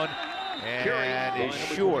zone, and is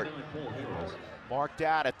short. Marked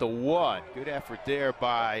out at the 1. Good effort there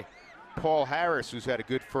by Paul Harris, who's had a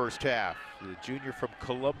good first half. The junior from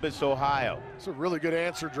Columbus, Ohio. It's a really good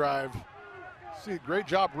answer drive. See, great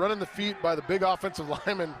job running the feet by the big offensive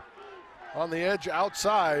lineman on the edge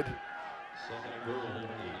outside.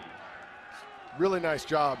 Really nice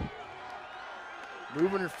job.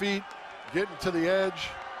 Moving your feet, getting to the edge.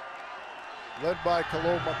 Led by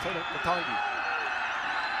Kalo Matangi.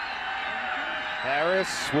 Harris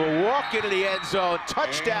will walk into the end zone.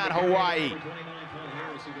 Touchdown, Hawaii.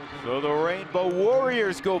 So the Rainbow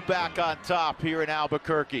Warriors go back on top here in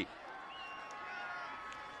Albuquerque.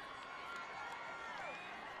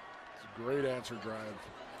 It's a great answer drive.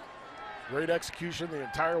 Great execution the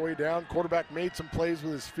entire way down. Quarterback made some plays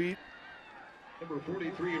with his feet. Number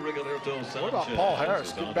 43, Rigoberto Sanchez. What about Paul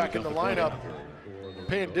Harris getting back in the lineup,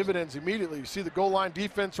 paying dividends immediately? You see the goal line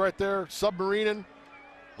defense right there, submarining.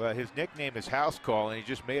 Well, his nickname is House Call, and he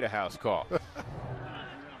just made a house call. It's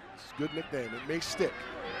a good nickname. It may stick.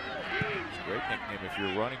 It's a great nickname if you're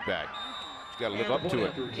a running back. He's got to live up to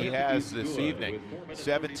it. He has this evening.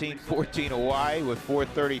 17-14 Hawaii with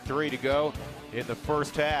 4:33 to go in the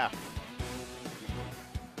first half.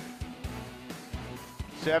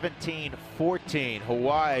 17-14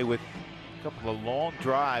 Hawaii with a couple of long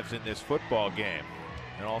drives in this football game,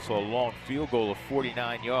 and also a long field goal of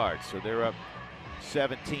 49 yards. So they're up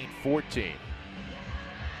 17-14.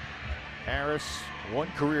 Harris, 1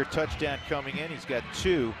 career touchdown coming in. He's got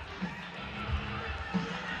 2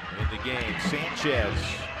 in the game. Sanchez,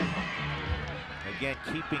 again,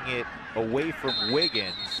 keeping it away from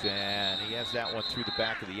Wiggins, and he has that one through the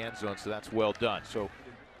back of the end zone, so that's well done. So,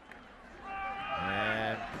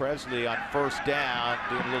 and Presley on first down,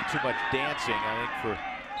 doing a little too much dancing, I think,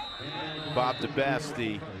 for Bob DeBest,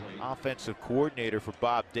 the offensive coordinator for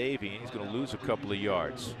Bob Davie, and he's going to lose a couple of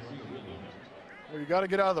yards. Well, you got to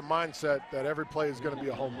get out of the mindset that every play is going to be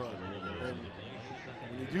a home run. And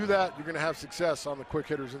you do that, you're going to have success on the quick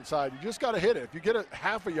hitters inside. You just got to hit it. If you get it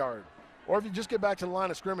half a yard, or if you just get back to the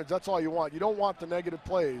line of scrimmage, that's all you want. You don't want the negative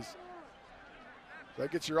plays.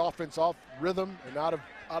 That gets your offense off rhythm and out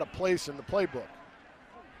of place in the playbook.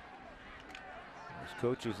 As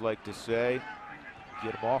coaches like to say,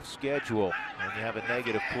 get them off schedule when you have a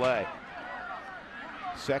negative play.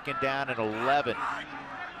 Second down and 11.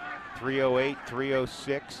 3:08,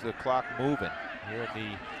 3:06, the clock moving here in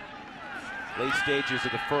the late stages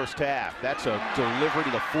of the first half. That's a delivery to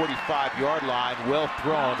the 45-yard line, well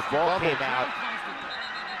thrown. The ball came out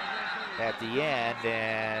at the end,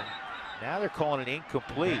 and now they're calling it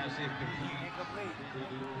incomplete.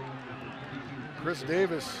 Chris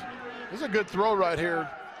Davis, this is a good throw right here.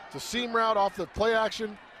 It's a seam route off the play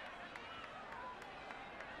action.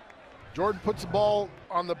 Jordan puts the ball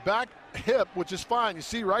on the back hip, which is fine. You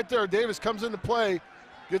see right there, Davis comes into play,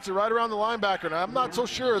 gets it right around the linebacker. Now, I'm not so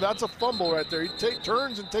sure that's a fumble right there. He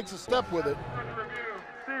turns and takes a step with it.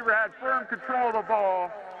 Receiver had firm control of the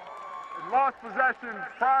ball and lost possession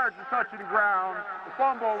prior to touching the ground. The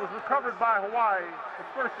fumble was recovered by Hawaii. It's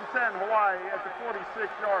 1st and 10 Hawaii at the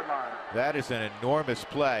 46-yard line. That is an enormous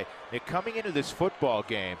play. Now, coming into this football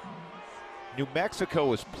game, New Mexico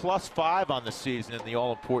was +5 on the season in the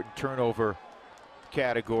all-important turnover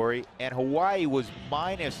category, and Hawaii was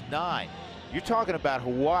 -9. You're talking about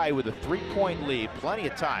Hawaii with a 3-point lead, plenty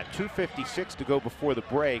of time, 2:56 to go before the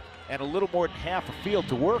break, and a little more than half a field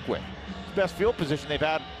to work with. It's the best field position they've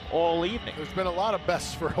had all evening. There's been a lot of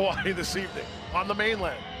bests for Hawaii this evening on the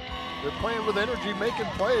mainland. They're playing with energy, making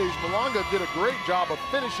plays. Malanga did a great job of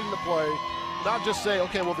finishing the play, not just say,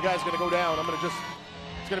 okay, well, the guy's going to go down.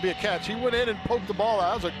 It's going to be a catch. He went in and poked the ball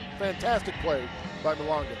out. That was a fantastic play by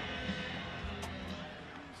Malanga.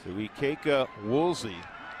 So Ikaika Woolsey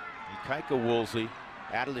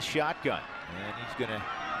out of the shotgun, and he's going to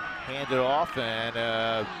hand it off, and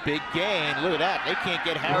a big gain. Look at that. They can't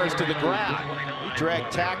get Harris to the ground. He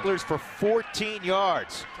dragged tacklers for 14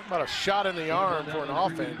 yards. Talk about a shot in the arm for an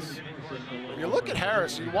offense. When you look at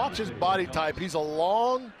Harris, you watch his body type. He's a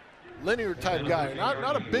long, linear type guy.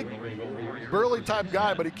 Not a big, burly type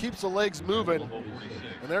guy, but he keeps the legs moving.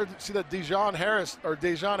 And there, see that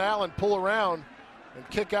Dejon Allen pull around and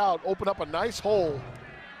kick out, open up a nice hole.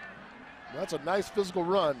 That's a nice physical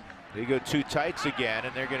run. They go two tights again,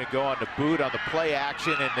 and they're going to go on the boot on the play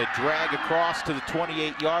action, and the drag across to the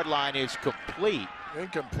 28-yard line is complete.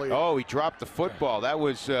 Incomplete. Oh, he dropped the football. That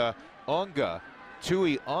was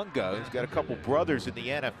Tui Unga, who's got a couple brothers in the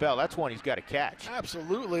NFL. That's one he's got to catch.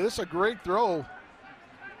 Absolutely. This is a great throw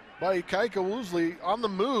by Ikaika Woolsey on the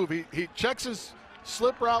move. He checks his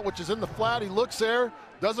slip route, which is in the flat. He looks there,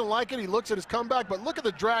 doesn't like it. He looks at his comeback, but look at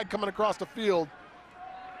the drag coming across the field.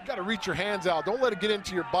 You got to reach your hands out. Don't let it get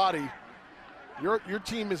into your body. Your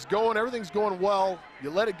team is going, everything's going well. You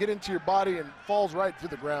let it get into your body and falls right to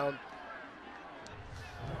the ground.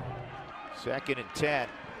 2nd and 10.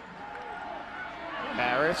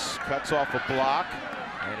 Harris cuts off a block,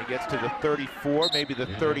 and he gets to the 34, maybe the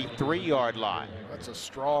 33-yard line. That's a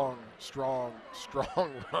strong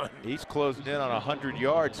run. He's closing in on 100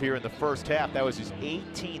 yards here in the first half. That was his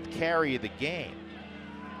 18th carry of the game.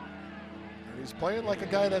 He's playing like a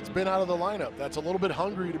guy that's been out of the lineup. That's a little bit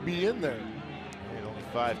hungry to be in there. And only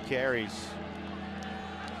 5 carries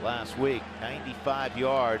last week. 95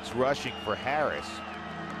 yards rushing for Harris.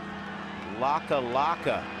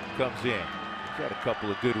 Laka comes in. He's got a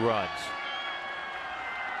couple of good runs.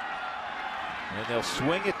 And they'll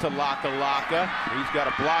swing it to Laka. He's got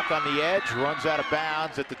a block on the edge, runs out of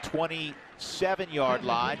bounds at the 27-yard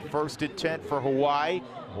line. 1st and 10 for Hawaii.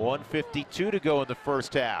 1:52 to go in the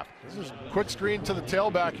first half. This is quick screen to the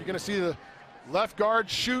tailback. You're going to see the left guard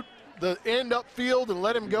shoot the end upfield and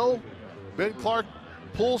let him go. Ben Clark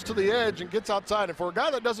pulls to the edge and gets outside. And for a guy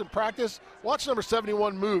that doesn't practice, watch number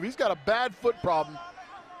 71 move. He's got a bad foot problem,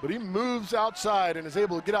 but he moves outside and is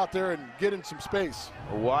able to get out there and get in some space.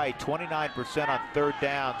 Hawaii 29% on 3rd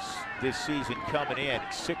downs this season coming in.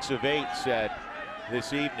 6 of 8 said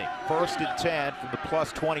this evening. 1st and 10 from the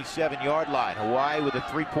plus 27-yard line. Hawaii with a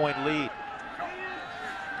 3-point lead.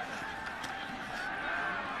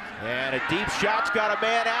 And a deep shot's got a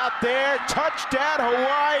man out there. Touchdown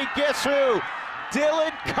Hawaii. Guess who?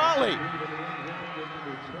 Dylan Cully.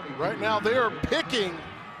 Right now they are picking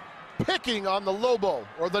on the Lobo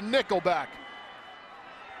or the nickelback.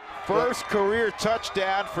 First career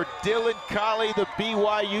touchdown for Dylan Cully, the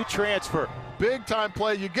BYU transfer. Big time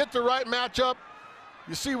play. You get the right matchup.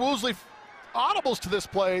 You see Woolsey audibles to this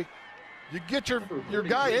play. You get your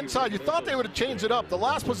guy inside. You thought they would have changed it up. The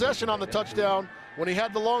last possession on the touchdown when he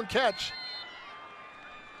had the long catch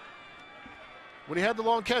when he had the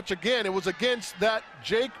long catch again, it was against that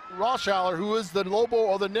Jake Roshaller, who is the Lobo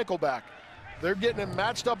or the nickelback. They're getting him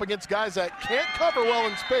matched up against guys that can't cover well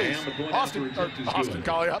in space. Austin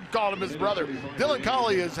Collie, I'm calling him his brother. Dylan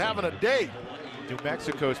Collie is having a day. New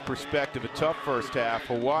Mexico's perspective, a tough first half.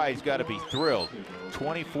 Hawaii's got to be thrilled.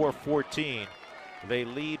 24-14. They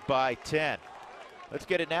lead by 10. Let's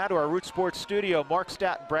get it now to our Root Sports studio. Mark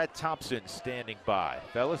Stout and Brad Thompson standing by.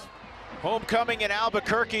 Fellas, homecoming in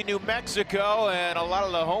Albuquerque, New Mexico, and a lot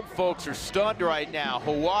of the home folks are stunned right now.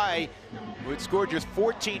 Hawaii, who had scored just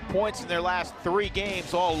 14 points in their last 3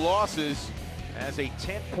 games, all losses, has a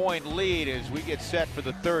 10-point lead as we get set for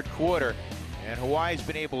the third quarter. And Hawaii's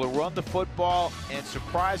been able to run the football, and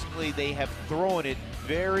surprisingly, they have thrown it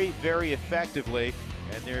very, very effectively.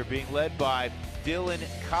 And they're being led by Dylan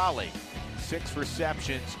Collie. 6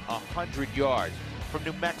 receptions, 100 yards. From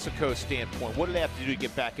New Mexico's standpoint, what do they have to do to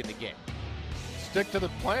get back in the game? Stick to the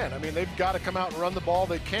plan. I mean, they've got to come out and run the ball.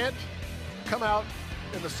 They can't come out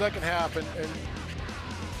in the second half, and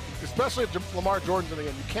especially if Lamar Jordan's in the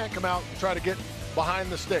game, you can't come out and try to get behind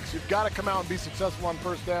the sticks. You've got to come out and be successful on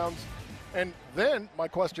first downs. And then my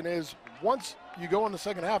question is, once you go in the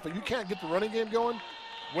second half and you can't get the running game going,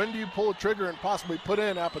 when do you pull a trigger and possibly put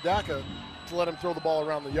in Apodaca to let him throw the ball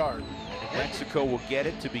around the yard? New Mexico will get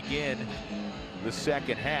it to begin the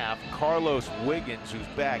second half. Carlos Wiggins, who's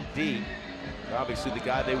back deep, obviously the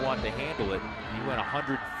guy they want to handle it. He went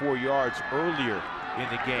 104 yards earlier in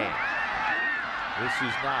the game. This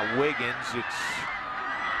is not Wiggins. It's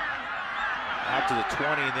out to the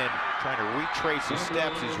 20, and then trying to retrace his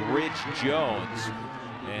steps is Ridge Jones.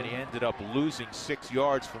 And he ended up losing 6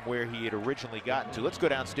 yards from where he had originally gotten to. Let's go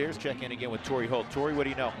downstairs, check in again with Torrey Holt. Torrey, what do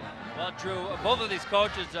you know? Well, Drew, both of these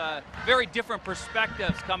coaches, very different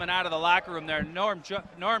perspectives coming out of the locker room there. Norm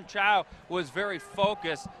Chow was very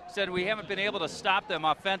focused, said we haven't been able to stop them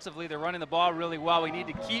offensively. They're running the ball really well. We need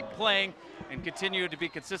to keep playing and continue to be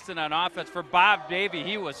consistent on offense. For Bob Davie,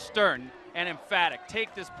 he was stern and emphatic.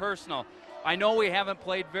 Take this personal. I know we haven't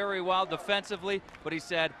played very well defensively, but he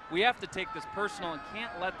said we have to take this personal and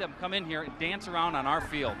can't let them come in here and dance around on our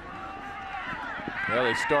field. Well,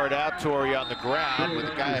 they start out, Torrey, on the ground with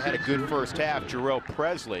a guy that had a good first half, Jarrell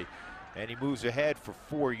Presley, and he moves ahead for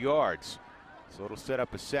 4 yards. So it'll set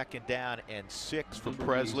up a 2nd down and 6 for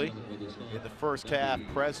Presley. In the first half,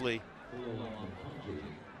 Presley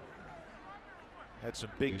had some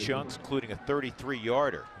big chunks, including a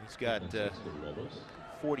 33-yarder. He's got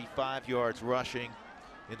 45 yards rushing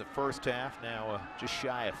in the first half, now just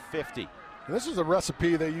shy of 50. And this is a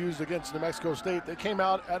recipe they used against New Mexico State. They came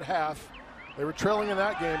out at half. They were trailing in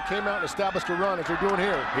that game, came out and established a run as they're doing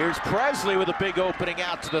here. Here's Presley with a big opening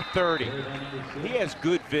out to the 30. He has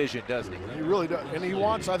good vision, doesn't he? He really does. And he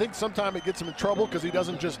wants, I think sometimes it gets him in trouble because he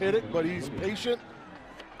doesn't just hit it, but he's patient.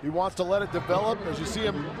 He wants to let it develop. As you see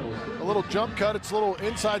him, a little jump cut, it's a little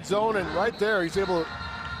inside zone, and right there he's able to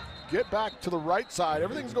get back to the right side.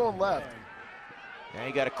 Everything's going left. Now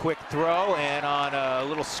he got a quick throw, and on a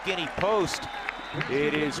little skinny post,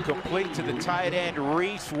 it is complete to the tight end,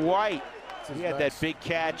 Reese White. He had that big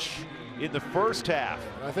catch in the first half.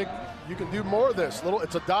 And I think you can do more of this.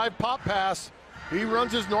 It's a dive pop pass. He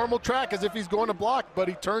runs his normal track as if he's going to block, but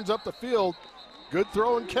he turns up the field. Good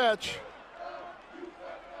throw and catch.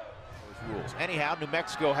 Rules. Anyhow, New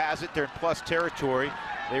Mexico has it. They're in plus territory.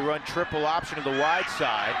 They run triple option to the wide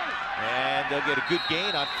side, and they'll get a good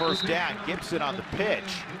gain on first down. Gibson on the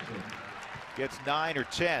pitch gets 9 or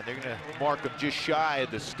 10. They're going to mark him just shy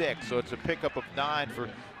of the stick, so it's a pickup of 9 for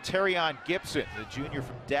Terrion Gibson, the junior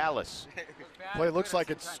from Dallas. Play looks like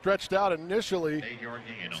it's stretched out initially.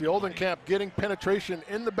 See Oldenkamp getting penetration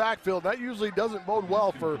in the backfield. That usually doesn't bode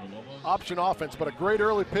well for option offense, but a great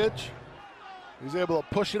early pitch. He's able to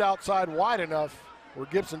push it outside wide enough where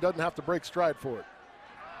Gibson doesn't have to break stride for it.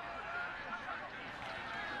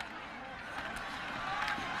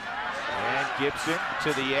 And Gibson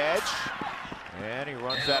to the edge, and he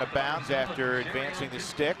runs out of bounds after advancing the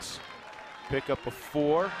sticks. Pick up a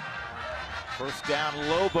 4. First down,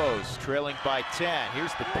 Lobos trailing by 10.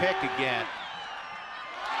 Here's the pick again.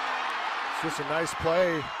 It's just a nice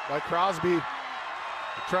play by Crosby. They're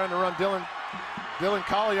trying to run Dylan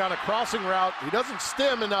Collie on a crossing route. He doesn't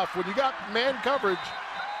stem enough. When you got man coverage,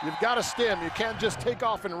 you've got to stem. You can't just take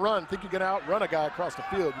off and run. Think you're going to outrun a guy across the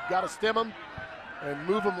field. You've got to stem him and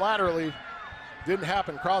move him laterally. Didn't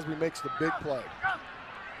happen. Crosby makes the big play.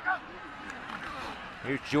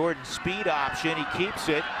 Here's Jordan's speed option. He keeps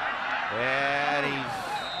it, and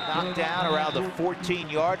he's knocked down around the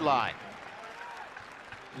 14-yard line.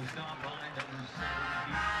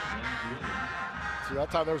 See, that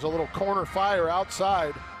time there was a little corner fire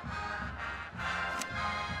outside.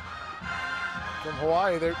 from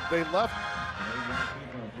Hawaii. They left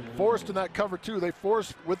Forrest in that cover two. They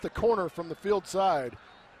forced with the corner from the field side.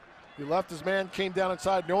 He left his man, came down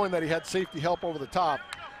inside knowing that he had safety help over the top.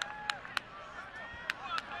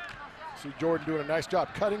 See Jordan doing a nice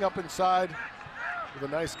job cutting up inside with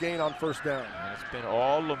a nice gain on first down. And it's been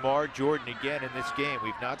all Lamar Jordan again in this game.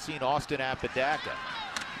 We've not seen Austin Apodaca.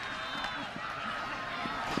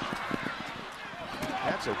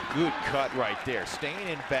 That's a good cut right there, staying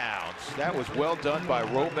in bounds. That was well done by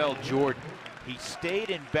Romel Jordan. He stayed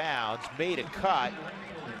in bounds, made a cut,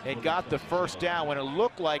 and got the first down when it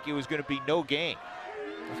looked like it was going to be no gain.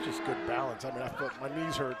 That's just good balance. I mean, I felt my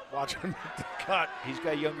knees hurt watching him make the cut. He's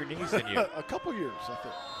got younger knees than you. A couple years, I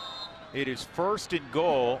think. It is first and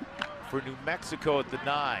goal for New Mexico at the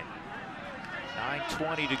 9.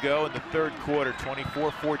 9:20 to go in the third quarter,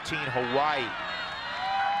 24-14 Hawaii.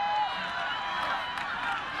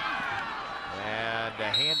 And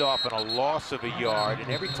a handoff and a loss of a yard. And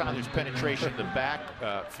every time there's penetration in the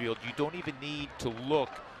backfield, you don't even need to look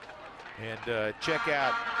and check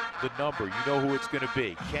out the number. You know who it's going to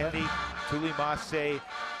be. Kenny Tulimase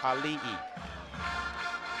Ali'i.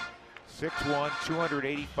 6'1",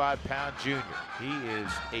 285-pound junior. He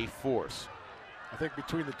is a force. I think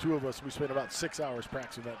between the two of us, we spent about 6 hours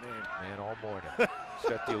practicing that name. Man, all morning.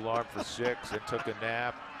 Set the alarm for 6, then took a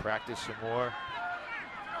nap, practiced some more.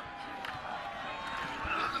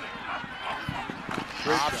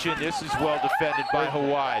 Option, this is well defended by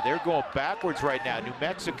Hawaii. They're going backwards right now. New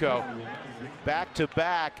Mexico,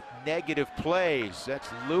 back-to-back negative plays. That's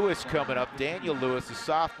Lewis coming up. Daniel Lewis, a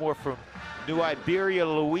sophomore from New Iberia,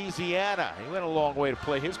 Louisiana. He went a long way to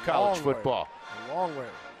play his college football. A long way.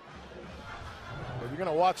 But you're going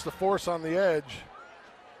to watch the force on the edge.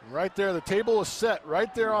 Right there, the table is set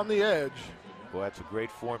right there on the edge. Boy, that's a great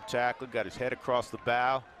form tackle. Got his head across the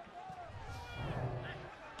bow.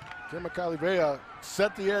 Tim Kalivea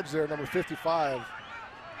set the edge there, number 55.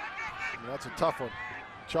 And that's a tough one.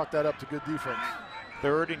 Chalk that up to good defense.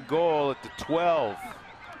 Third and goal at the 12.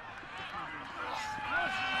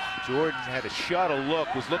 Jordan had a shuttle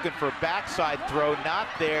look, was looking for a backside throw, not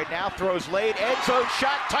there. Now throws late, end zone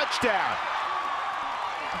shot, touchdown.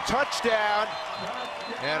 Touchdown,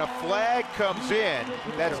 and a flag comes in.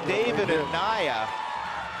 That's David Anaya.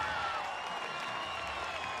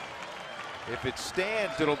 If it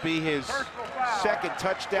stands, it'll be his second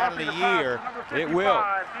touchdown of the year. It will.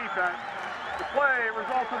 The play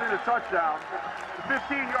resulted in a touchdown. The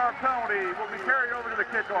 15-yard penalty will be carried over to the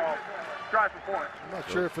kickoff. Drive for point. I'm not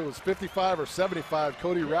sure if it was 55 or 75,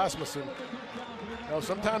 Cody Rasmussen. You know,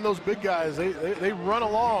 sometimes those big guys, they run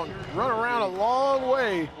around a long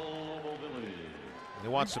way. They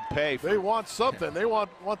want some pay. They want something. They want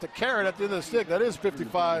the carrot at the end of the stick. That is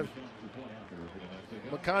 55.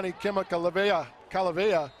 Makani Kema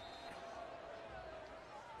Kalavea.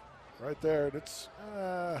 Right there. It's,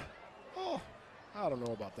 oh, I don't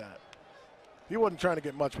know about that. He wasn't trying to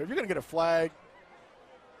get much, but if you're going to get a flag,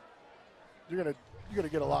 you're gonna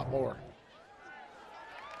get a lot more.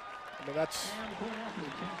 I mean, that's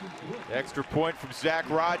the extra point from Zach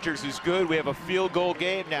Rogers is good. We have a field goal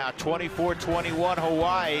game now. 24-21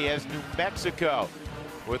 Hawaii as New Mexico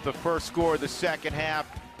with the first score of the second half.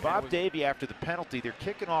 Bob Davie, after the penalty, they're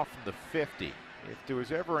kicking off from the 50. If there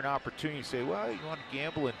was ever an opportunity to say, well, you want to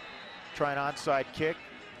gamble and try an onside kick,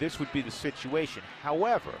 this would be the situation.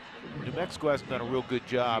 However, New Mexico hasn't done a real good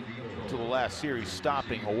job until the last series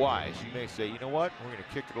stopping Hawaii. So you may say, you know what, we're going to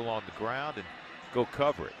kick it along the ground and go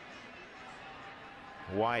cover it.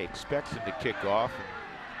 Hawaii expects them to kick off, and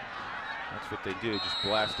that's what they do, just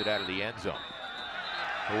blast it out of the end zone.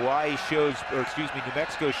 Hawaii shows, or excuse me, New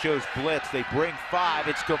Mexico shows blitz. They bring 5.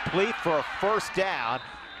 It's complete for a first down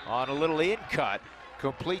on a little in cut.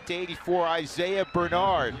 Complete to 84, Isaiah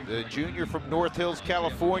Bernard, the junior from North Hills,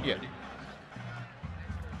 California.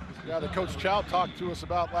 Yeah, the Coach Chow talked to us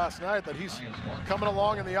about last night that he's coming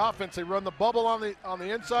along in the offense. They run the bubble on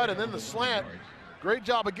the inside and then the slant. Great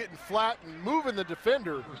job of getting flat and moving the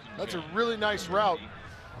defender. That's a really nice route.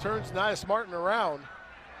 Turns Nias Martin around.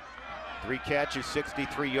 3 catches,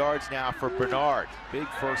 63 yards now for Bernard. Big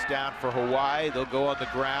first down for Hawaii. They'll go on the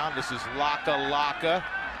ground. This is Laka,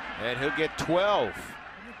 and he'll get 12.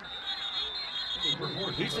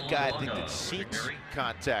 He's the guy I think that seeks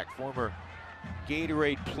contact. Former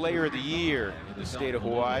Gatorade Player of the Year in the state of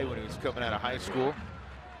Hawaii when he was coming out of high school.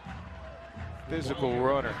 Physical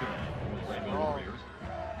runner.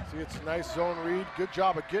 See, it's a nice zone read. Good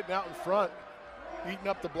job of getting out in front, eating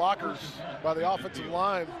up the blockers by the offensive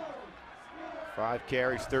line. 5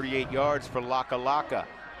 carries, 38 yards for Laka.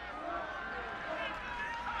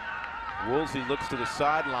 Woolsey looks to the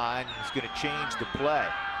sideline and is going to change the play.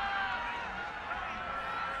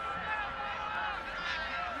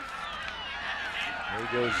 There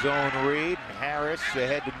he goes zone read. Harris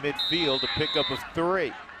ahead to midfield, a pickup of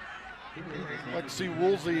 3. I'd like to see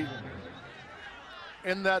Woolsey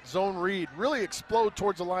in that zone read really explode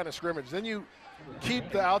towards the line of scrimmage. Then you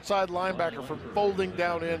keep the outside linebacker from folding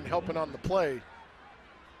down in, helping on the play.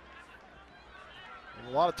 And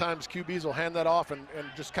a lot of times QBs will hand that off and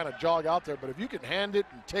just kind of jog out there, but if you can hand it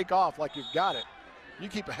and take off like you've got it, you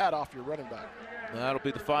keep a hat off your running back. That'll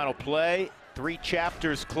be the final play. 3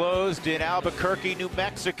 chapters closed in Albuquerque, New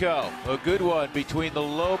Mexico. A good one between the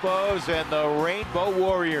Lobos and the Rainbow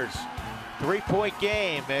Warriors. 3-point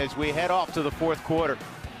game as we head off to the 4th quarter.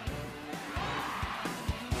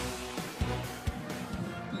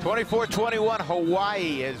 24-21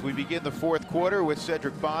 Hawaii as we begin the 4th quarter with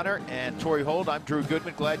Cedric Bonner and Torrey Holt. I'm Drew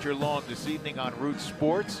Goodman. Glad you're along this evening on Root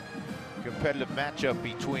Sports. Competitive matchup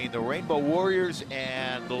between the Rainbow Warriors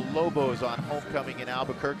and the Lobos on homecoming in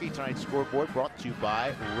Albuquerque. Tonight's scoreboard brought to you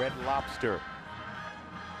by Red Lobster.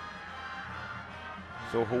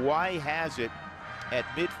 So Hawaii has it at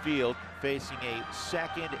midfield, facing a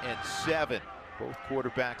 2nd and 7. Both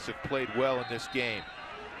quarterbacks have played well in this game.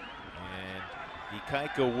 And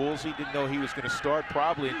Ikaika Woolsey didn't know he was going to start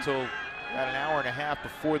probably until about an hour and a half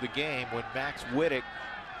before the game when Max Wittick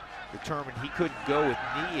determined he couldn't go with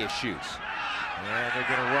knee issues. And they're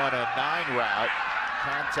going to run a 9 route,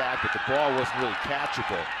 contact, but the ball wasn't really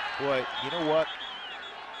catchable. Boy, you know what?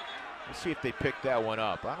 Let's see if they pick that one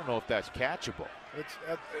up. I don't know if that's catchable. It's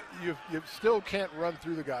you still can't run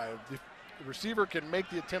through the guy. The receiver can make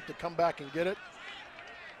the attempt to come back and get it.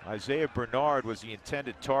 Isaiah Bernard was the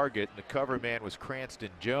intended target, and the cover man was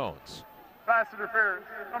Cranston Jones. Pass interference,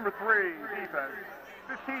 number 3, defense.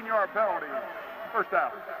 15-yard penalty, first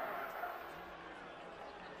down.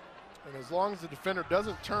 And as long as the defender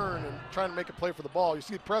doesn't turn and try to make a play for the ball, you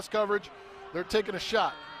see press coverage, they're taking a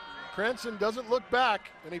shot. Cranston doesn't look back,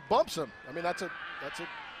 and he bumps him. I mean, that's a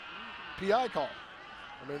PI call.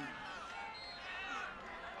 I mean,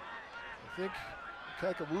 I think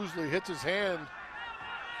Ikaika Woolsey hits his hand.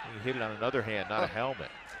 He hit it on another hand, not a helmet.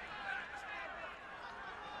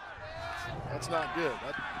 That's not good.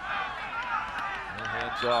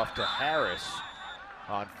 Hands off to Harris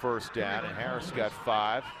on first down, and Harris got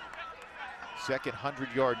 5. Second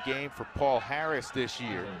 100-yard game for Paul Harris this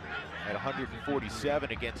year at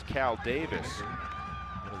 147 against Cal Davis.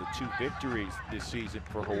 One of the 2 victories this season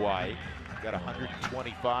for Hawaii. Got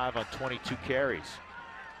 125 on 22 carries.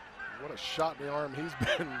 What a shot in the arm he's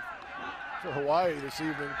been for Hawaii this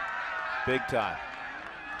evening. Big time.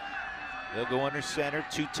 They'll go under center,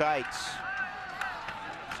 2 tights.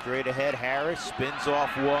 Straight ahead, Harris spins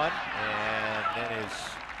off one and then is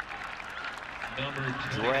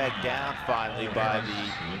dragged down finally by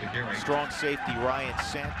the strong safety Ryan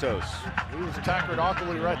Santos. He was tackled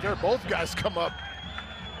awkwardly right there. Both guys come up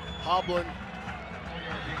hobbling.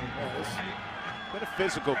 It's been a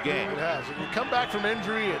physical game. It has. And you come back from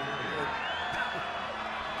injury and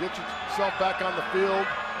get yourself back on the field.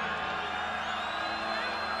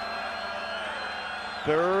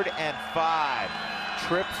 3rd and 5.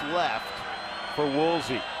 Trips left for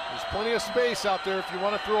Woolsey. There's plenty of space out there if you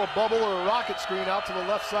want to throw a bubble or a rocket screen out to the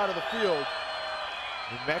left side of the field.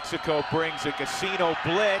 New Mexico brings a casino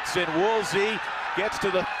blitz, and Woolsey gets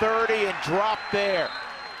to the 30 and dropped there.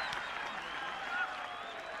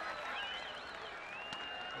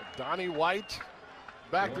 Donnie White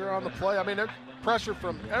back there on the play. I mean, there's pressure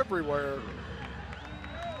from everywhere.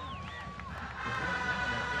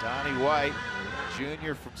 Donnie White,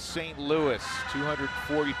 junior from St. Louis,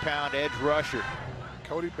 240-pound edge rusher.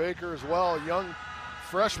 Cody Baker as well, a young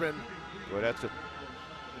freshman. Boy,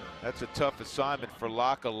 that's a tough assignment for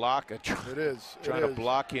Laka. It is. Trying to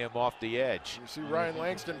block him off the edge. You see Ryan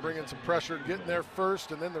Langston bringing some pressure, getting there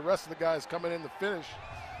first, and then the rest of the guys coming in to finish.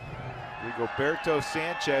 Rigoberto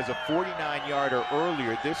Sanchez, a 49-yarder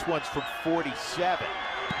earlier. This one's from 47.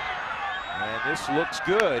 And this looks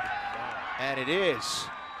good, and it is.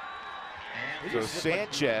 So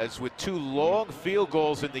Sanchez with 2 long field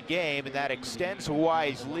goals in the game, and that extends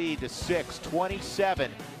Hawaii's lead to 6,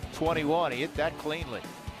 27-21. He hit that cleanly.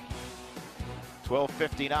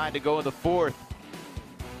 12:59 to go in the 4th.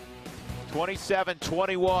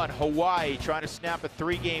 27-21, Hawaii trying to snap a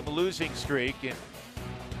 3-game losing streak and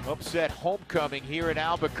upset homecoming here in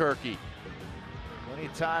Albuquerque. Plenty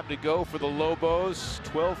of time to go for the Lobos.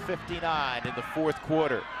 12:59 in the 4th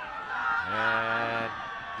quarter. And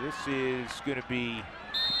this is going to be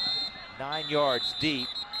 9 yards deep.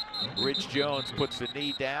 Rich Jones puts the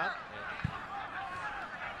knee down.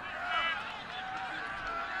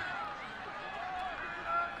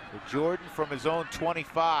 Jordan from his own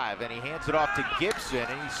 25, and he hands it off to Gibson,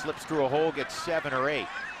 and he slips through a hole, gets 7 or 8.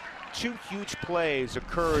 two huge plays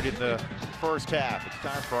occurred in the first half. It's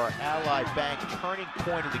time for our Ally Bank turning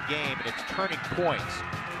point of the game, and it's turning points.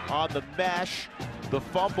 On the mesh, the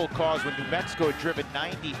fumble caused when New Mexico had driven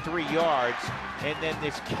 93 yards, and then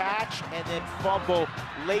this catch and then fumble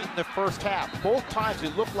late in the first half. Both times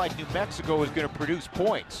it looked like New Mexico was going to produce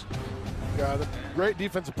points. Yeah, the great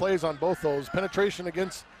defensive plays on both those. Penetration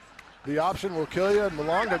against the option will kill you, and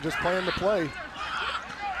Malonga just playing the play.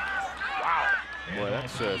 Wow. Boy,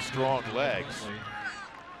 that's strong legs.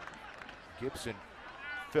 Gibson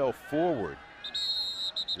fell forward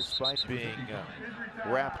despite being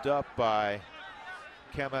wrapped up by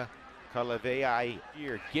Kema Kalevei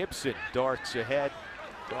here. Gibson darts ahead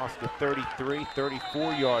across the 33,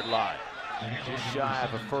 34-yard line. Just shy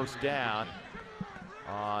of a first down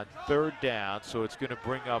on third down, so it's going to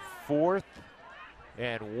bring up 4th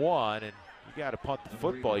and 1, and you got to punt the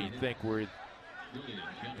football, you'd think, where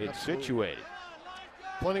it's situated.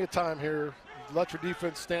 Plenty of time here. Let your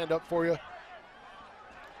defense stand up for you.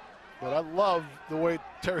 But I love the way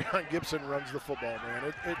Terrion Gibson runs the football,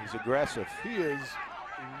 man. He's aggressive. He is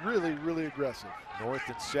really, really aggressive. North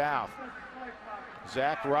and south.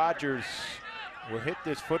 Zach Rogers will hit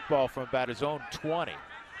this football from about his own 20.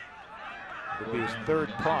 It'll be his third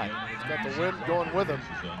punt. He's got the wind going with him.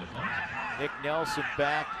 Nick Nelson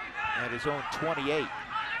back at his own 28.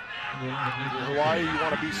 Hawaii, you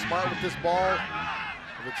want to be smart with this ball.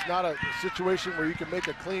 If it's not a situation where you can make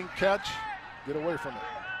a clean catch, get away from it.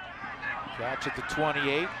 Catch at the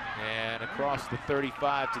 28 and across the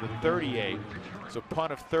 35 to the 38. It's a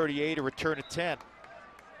punt of 38, a return of 10.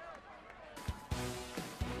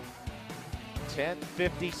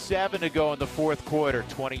 10:57 to go in the fourth quarter.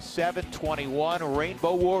 27-21,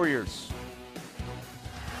 Rainbow Warriors.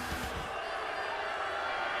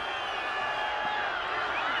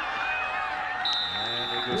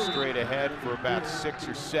 And they go straight ahead for about 6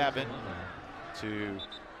 or 7 to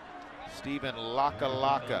Stephen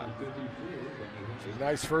Lakalaka. It's a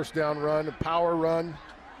nice first down run, a power run.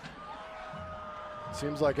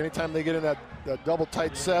 Seems like anytime they get in that double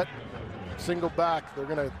tight set, single back, they're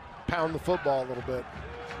going to pound the football a little bit.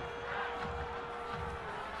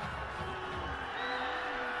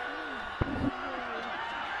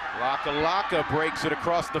 Lakalaka breaks it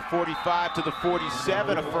across the 45 to the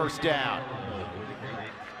 47, a first down.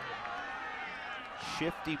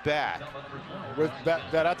 Shifty back. With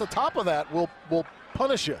that at the top of that will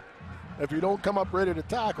punish you if you don't come up ready to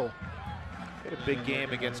tackle. He had a big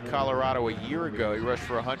game against Colorado a year ago. He rushed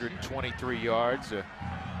for 123 yards,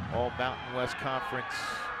 all Mountain West Conference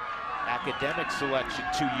academic selection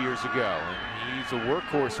 2 years ago. And he's a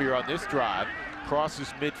workhorse here on this drive.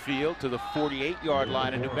 Crosses midfield to the 48-yard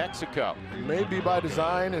line in New Mexico. Maybe by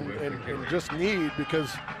design and just need,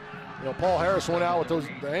 because you know, Paul Harris went out with those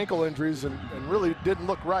ankle injuries and really didn't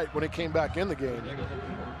look right when he came back in the game.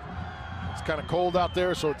 It's kind of cold out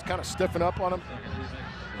there, so it's kind of stiffing up on him.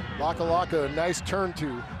 Lakalaka, a nice turn to.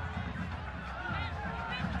 You're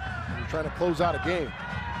trying to close out a game.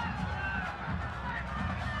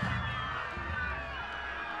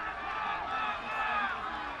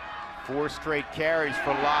 Four straight carries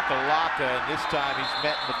for Lakalaka, and this time he's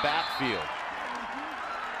met in the backfield.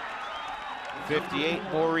 58,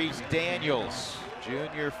 Maurice Daniels,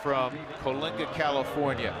 junior from Coalinga,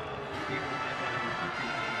 California.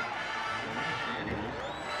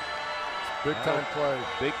 Big time play.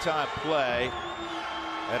 Big time play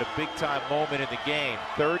at a big time moment in the game.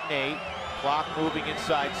 3rd and 8, clock moving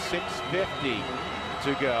inside, 6:50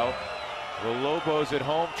 to go. The Lobos at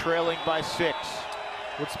home trailing by 6.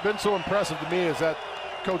 What's been so impressive to me is that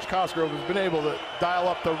Coach Cosgrove has been able to dial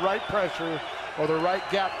up the right pressure or the right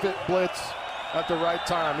gap fit blitz at the right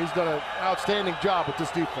time. He's done an outstanding job with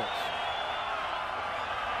this defense.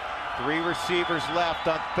 3 receivers left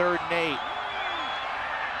on 3rd and 8.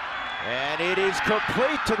 And it is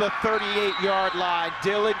complete to the 38-yard line.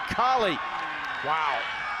 Dylan Colley. Wow.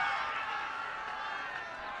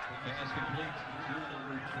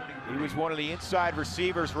 He was one of the inside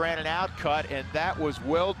receivers, ran an out cut, and that was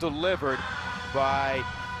well delivered by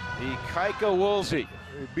the Kaika Woolsey.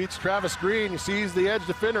 He beats Travis Green. He sees the edge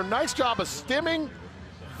defender. Nice job of stemming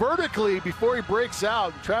vertically before he breaks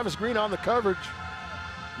out. Travis Green on the coverage.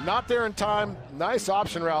 Not there in time. Nice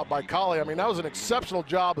option route by Colley. I mean, that was an exceptional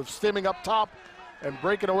job of stemming up top and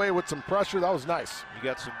breaking away with some pressure. That was nice. You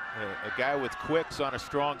got a guy with quicks on a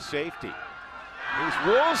strong safety. Here's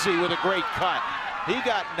Woolsey with a great cut. He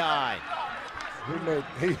got 9.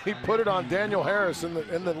 He put it on Daniel Harris in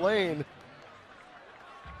the lane.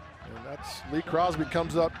 And that's Lee Crosby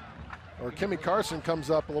comes up, or Kimmy Carson comes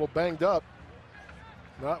up a little banged up.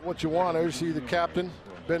 Not what you want. There you see the captain,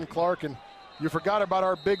 Ben Clark, and You forgot about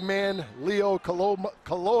our big man, Leo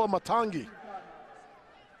Kaloa-Matangi.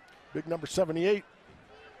 Big number 78.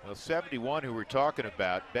 Well, 71 who we're talking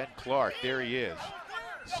about, Ben Clark, there he is.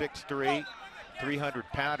 6'3",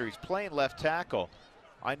 300-pounder. He's playing left tackle.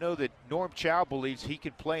 I know that Norm Chow believes he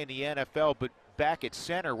can play in the NFL, but back at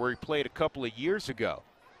center where he played a couple of years ago.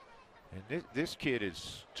 And this kid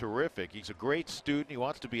is terrific. He's a great student. He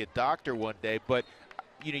wants to be a doctor one day, but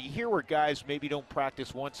you know, you hear where guys maybe don't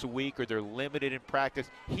practice once a week or they're limited in practice.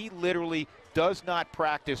 He literally does not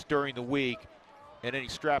practice during the week, and then he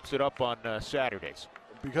straps it up on Saturdays.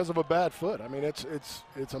 Because of a bad foot. I mean, it's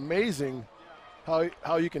amazing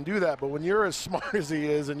how you can do that. But when you're as smart as he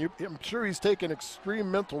is, and I'm sure he's taken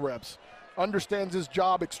extreme mental reps, understands his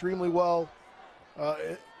job extremely well,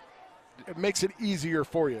 it makes it easier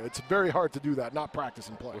for you. It's very hard to do that, not practice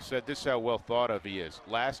and play. Well said, this is how well thought of he is.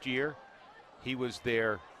 Last year, he was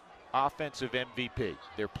their offensive MVP,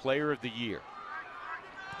 their player of the year.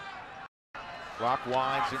 Clock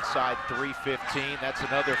winds inside 3:15. That's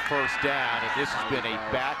another first down, and this has been a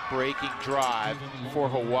back-breaking drive for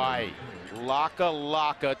Hawaii.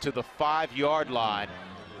 Laka to the 5-yard line,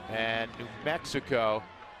 and New Mexico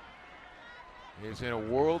is in a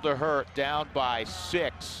world of hurt, down by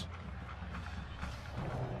 6.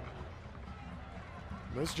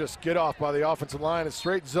 This just get off by the offensive line, a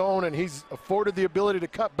straight zone, and he's afforded the ability to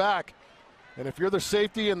cut back. And if you're the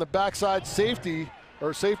safety and the backside safety,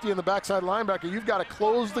 or safety in the backside linebacker, you've got to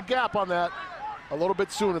close the gap on that a little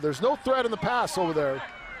bit sooner. There's no threat in the pass over there.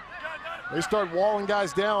 They start walling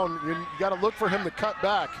guys down. You got to look for him to cut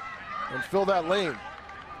back and fill that lane.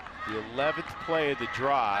 The 11th play of the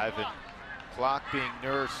drive, and clock being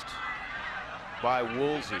nursed by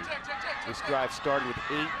Woolsey. This drive started with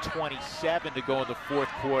 8:27 to go in the fourth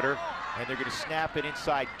quarter, and they're going to snap it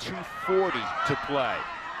inside 2:40 to play.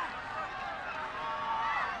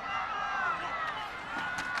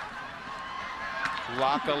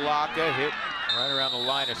 Laka hit right around the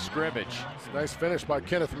line of scrimmage. Nice finish by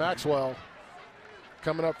Kenneth Maxwell,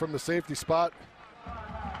 coming up from the safety spot.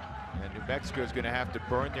 And New Mexico is going to have to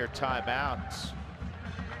burn their timeouts.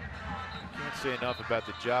 Can't say enough about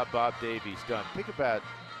the job Bob Davies done. Think about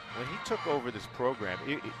when he took over this program.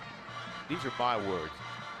 These are my words.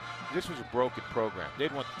 This was a broken program.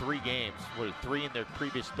 They'd won 3 games. What, 3 in their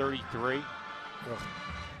previous 33? Ugh.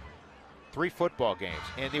 3 football games,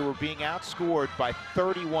 and they were being outscored by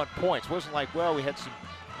 31 points. It wasn't like, well, we had some,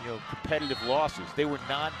 competitive losses. They were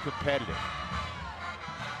non-competitive.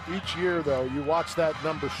 Each year, though, you watch that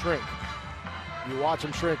number shrink. You watch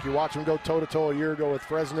them shrink. You watch them go toe-to-toe a year ago with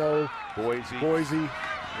Fresno, Boise. Really,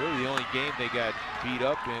 the only game they got beat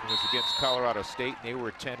up in was against Colorado State, and they were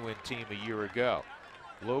a 10-win team a year ago.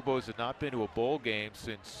 Lobos had not been to a bowl game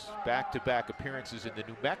since back-to-back appearances in the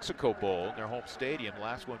New Mexico Bowl in their home stadium,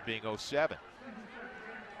 last one being 07.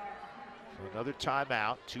 So another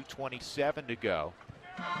timeout, 2:27 to go.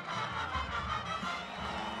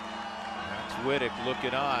 That's Wittick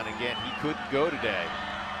looking on. Again, he couldn't go today.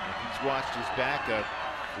 He's watched his backup,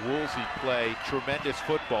 Woolsey, play tremendous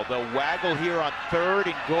football. They'll waggle here on 3rd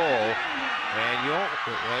and goal. And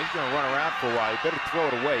he's going to run around for a while. You better throw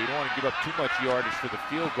it away. You don't want to give up too much yardage for the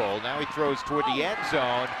field goal. Now he throws toward the end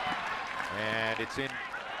zone, and it's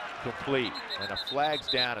incomplete. And a flag's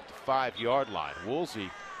down at the 5-yard line.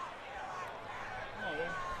 Woolsey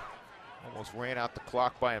almost ran out the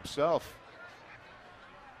clock by himself.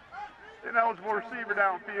 Ineligible receiver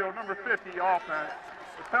downfield, number 50 offense.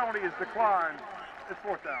 The penalty is declined. It's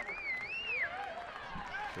 4th down.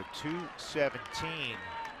 So 2:17.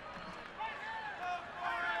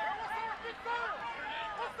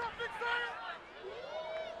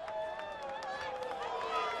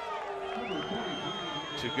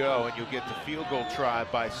 to go, and you'll get the field goal try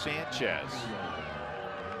by Sanchez.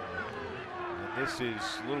 And this is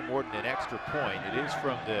a little more than an extra point. It is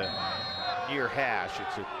from the near hash.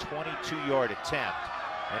 It's a 22-yard attempt,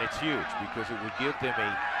 and it's huge because it would give them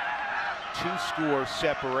a 2-score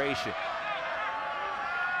separation.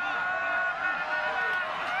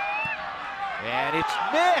 And it's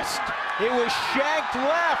missed. It was shanked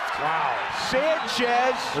left. Wow.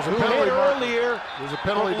 Sanchez, who hit earlier, there's a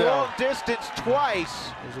penalty from down. long distance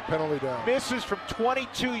twice. There's a penalty down. Misses from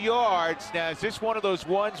 22 yards. Now, is this one of those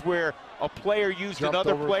ones where a player used Jumped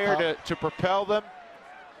another over player to propel them?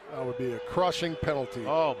 That would be a crushing penalty.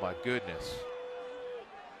 Oh, my goodness.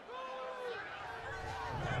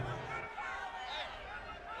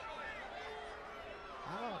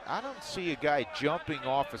 I don't see a guy jumping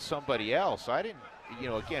off of somebody else. I didn't, you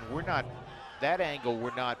know, again, we're not, that angle,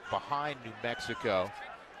 we're not behind New Mexico.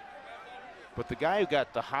 But the guy who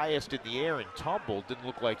got the highest in the air and tumbled didn't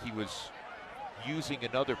look like he was using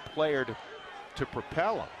another player to to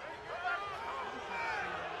propel him.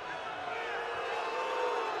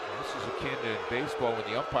 This is akin to baseball when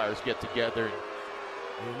the umpires get together.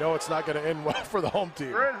 You know it's not going to end well for the home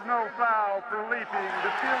team. There is no foul for leaping.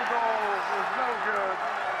 The field goal was no good.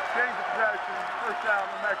 Change of possession, first down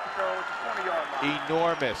New Mexico at the 20-yard line.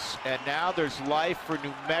 Enormous. And now there's life for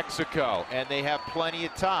New Mexico, and they have plenty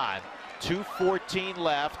of time. 2:14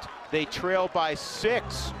 left. They trail by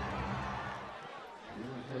 6.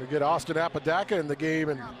 Going to get Austin Apodaca in the game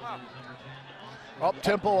and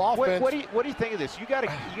up-tempo offense. What do you think of this? You got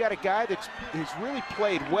a guy who's really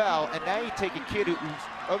played well, and now you take a kid who's,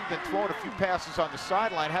 other than throwing a few passes on the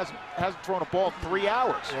sideline, hasn't thrown a ball in 3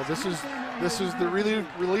 hours. Well, this is the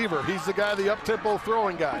reliever. He's the guy, the up-tempo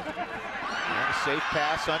throwing guy. And a safe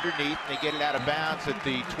pass underneath, and they get it out of bounds at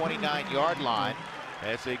the 29-yard line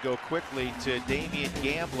as they go quickly to Damian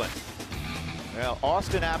Gamblin. Well,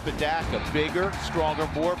 Austin Apodaca, bigger, stronger,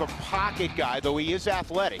 more of a pocket guy, though he is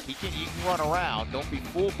athletic. He can run around. Don't be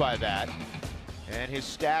fooled by that. And his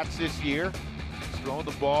stats this year, he's thrown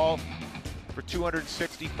the ball for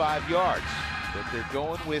 265 yards. But they're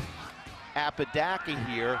going with Apodaca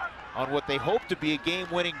here on what they hope to be a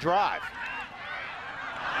game-winning drive.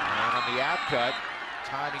 And on the out cut,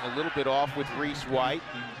 timing a little bit off with Reese White.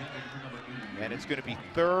 And it's going to be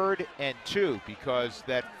 3rd and 2 because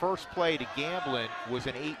that first play to Gamblin was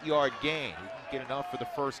an 8-yard gain. He didn't get enough for the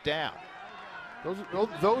first down.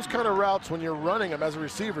 Those kind of routes, when you're running them as a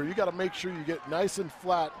receiver, you got to make sure you get nice and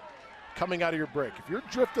flat coming out of your break. If you're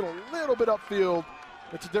drifting a little bit upfield,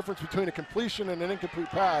 it's a difference between a completion and an incomplete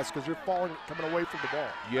pass because you're coming away from the ball.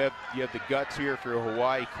 You have the guts here for a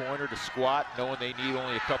Hawaii corner to squat, knowing they need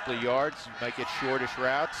only a couple of yards. You might get shortish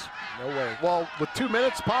routes. No way. Well, with 2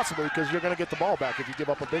 minutes, possibly, because you're going to get the ball back if you give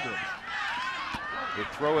up a big one. They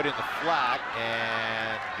throw it in the flat,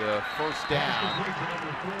 and the first down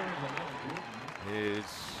is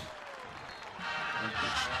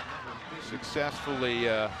successfully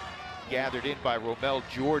gathered in by Romel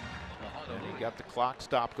Jordan. And he got the clock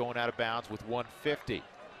stopped going out of bounds with 1:50.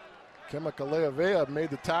 Kemaka made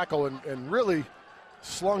the tackle and really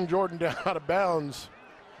slung Jordan down out of bounds.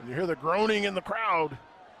 And you hear the groaning in the crowd.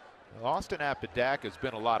 Well, Austin Apodaca has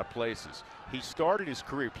been a lot of places. He started his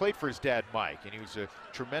career, played for his dad Mike, and he was a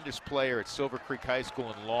tremendous player at Silver Creek High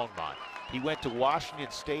School in Longmont. He went to Washington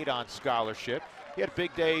State on scholarship. He had a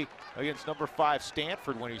big day against number 5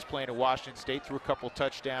 Stanford when he was playing at Washington State, threw a couple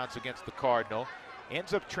touchdowns against the Cardinal.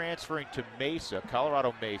 Ends up transferring to Mesa,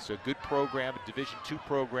 Colorado Mesa, good program, a Division II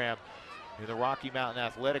program in the Rocky Mountain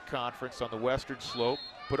Athletic Conference on the western slope.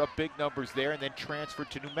 Put up big numbers there and then transferred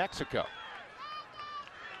to New Mexico.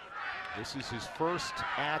 This is his first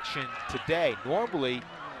action today. Normally,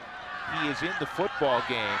 he is in the football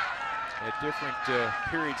game at different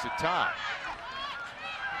periods of time.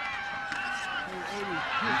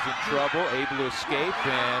 He's in trouble, able to escape,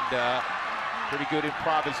 and pretty good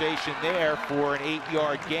improvisation there for an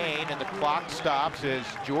 8-yard gain, and the clock stops as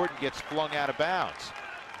Jordan gets flung out of bounds.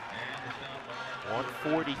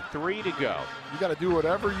 1:43 to go. You got to do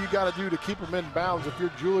whatever you got to do to keep him in bounds if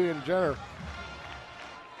you're Julian Jenner.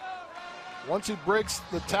 Once he breaks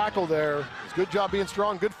the tackle there, it's a good job being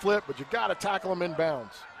strong, good flip, but you got to tackle him in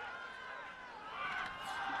bounds.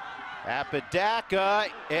 Apodaca,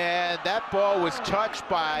 and that ball was touched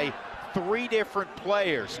by 3 different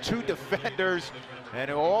players, 2 defenders, and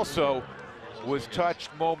it also was touched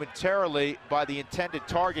momentarily by the intended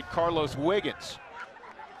target, Carlos Wiggins.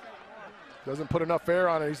 Doesn't put enough air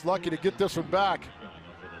on it. He's lucky to get this one back.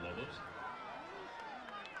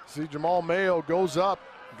 See, Jamal Mayo goes up,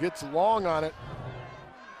 gets long on it.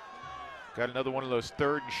 Got another one of those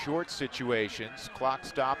 3rd and short situations. Clock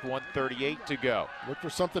stopped, 1:38 to go. Look for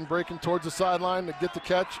something breaking towards the sideline to get the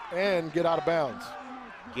catch and get out of bounds.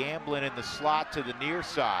 Gamblin in the slot to the near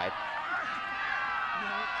side.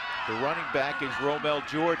 The running back is Romel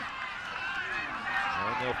Jordan.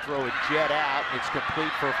 And they'll throw a jet out. It's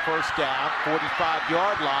complete for a first down,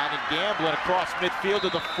 45-yard line, and Gamblin across midfield to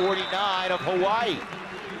the 49 of Hawaii.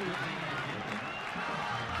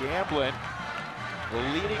 Gamblin, the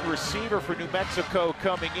leading receiver for New Mexico,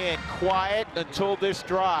 coming in quiet until this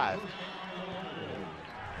drive.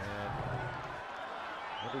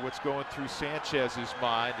 Wonder what's going through Sanchez's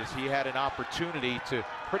mind as he had an opportunity to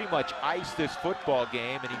pretty much ice this football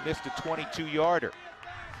game, and he missed a 22-yarder.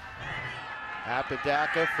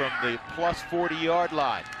 Apodaca from the plus 40-yard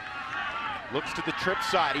line. Looks to the trip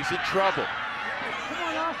side. He's in trouble. Come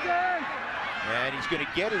on, Austin! And he's going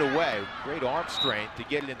to get it away. Great arm strength to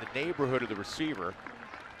get it in the neighborhood of the receiver.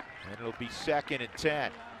 And it'll be 2nd and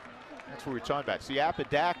 10. That's what we're talking about. See,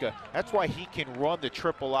 Apodaca, that's why he can run the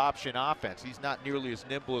triple option offense. He's not nearly as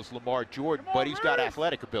nimble as Lamar Jordan, but he's got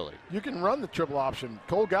athletic ability. You can run the triple option.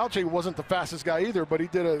 Cole Gauche wasn't the fastest guy either, but he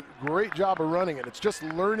did a great job of running it. It's just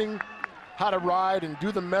learning how to ride and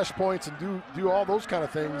do the mesh points and do all those kind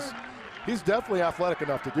of things. He's definitely athletic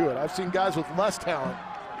enough to do it. I've seen guys with less talent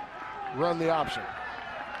run the option.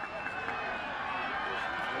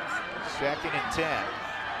 2nd and 10.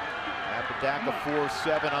 Apodaca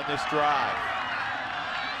 4-7 on this drive.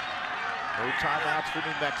 No timeouts for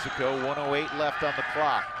New Mexico. 1:08 left on the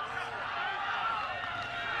clock.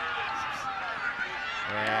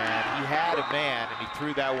 And he had a man, and he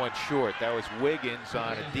threw that one short. That was Wiggins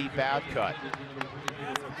on a deep out cut.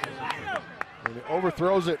 And he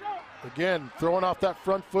overthrows it. Again, throwing off that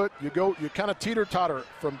front foot, you kind of teeter-totter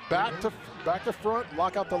from back to front,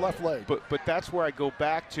 lock out the left leg. But that's where I go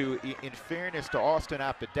back to, in fairness to Austin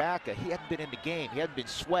Apodaca, he hadn't been in the game. He hasn't been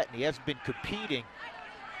sweating. He hasn't been competing.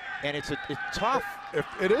 And it's tough.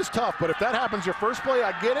 It is tough, but if that happens your first play,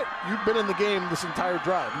 I get it. You've been in the game this entire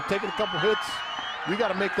drive. You've taken a couple hits. You got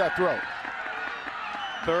to make that throw.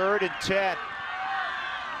 3rd and 10.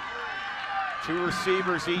 2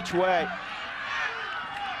 receivers each way.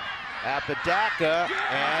 Apodaca,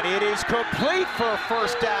 and it is complete for a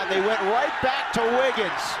first down. They went right back to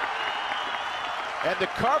Wiggins. And the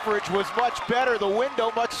coverage was much better, the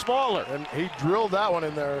window much smaller. And he drilled that one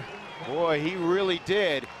in there. Boy, he really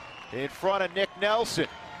did, in front of Nick Nelson.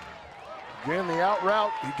 Again, the out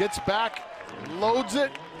route, he gets back, loads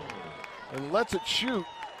it, and lets it shoot.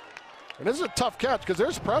 And this is a tough catch because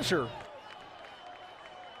there's pressure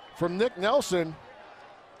from Nick Nelson.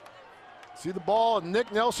 See the ball, and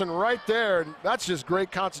Nick Nelson right there, and that's just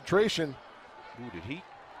great concentration. Ooh, did he?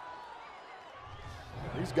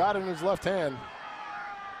 He's got it in his left hand.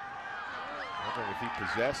 I wonder if he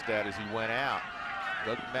possessed that as he went out.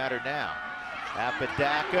 Doesn't matter now.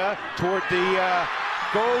 Apodaca toward the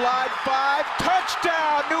goal line, 5,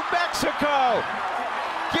 touchdown, New Mexico!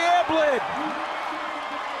 Gamblin!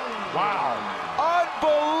 Wow.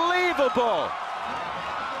 Unbelievable!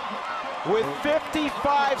 With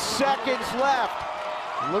 55 seconds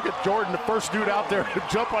left. Look at Jordan, the first dude out there to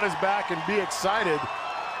jump on his back and be excited.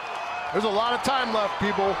 There's a lot of time left,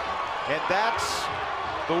 people. And that's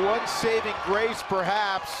the one saving grace,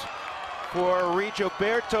 perhaps, for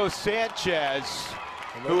Rigoberto Sanchez,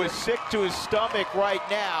 who is sick to his stomach right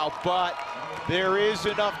now, but there is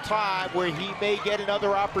enough time where he may get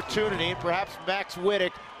another opportunity, and perhaps Max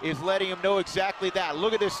Wittick is letting him know exactly that.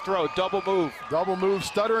 Look at this throw, double move. Double move,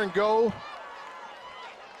 stutter and go.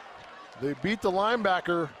 They beat the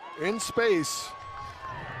linebacker in space.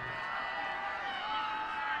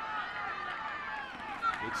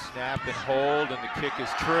 Good snap and hold, and the kick is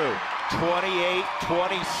true.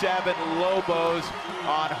 28-27 Lobos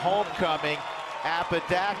on homecoming.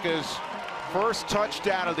 Apodaca's first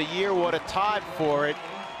touchdown of the year, what a time for it.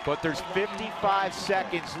 But there's 55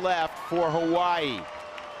 seconds left for Hawaii.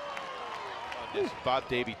 Bob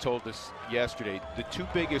Davie told us yesterday, the 2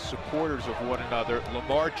 biggest supporters of one another,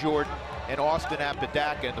 Lamar Jordan and Austin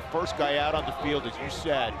Apodaca. And the first guy out on the field, as you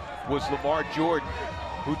said, was Lamar Jordan,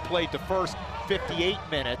 who played the first 58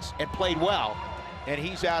 minutes and played well. And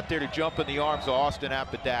he's out there to jump in the arms of Austin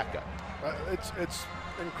Apodaca. It's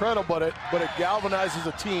incredible, but it galvanizes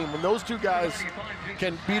a team. When those 2 guys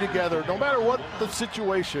can be together, no matter what the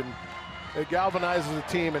situation, it galvanizes a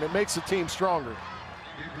team and it makes the team stronger.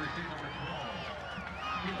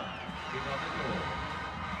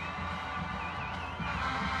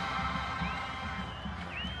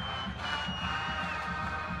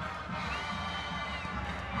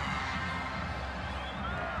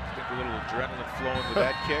 A little adrenaline flowing with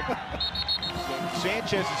that kick.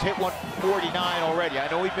 Sanchez has hit 149 already. I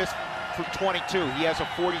know he missed for 22. He has a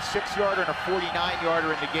 46-yarder and a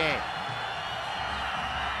 49-yarder in the game.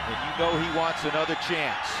 And you know he wants another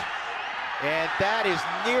chance. And that is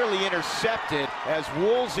nearly intercepted as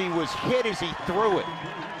Woolsey was hit as he threw it.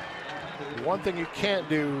 One thing you can't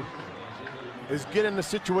do is get in the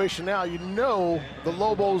situation now. You know the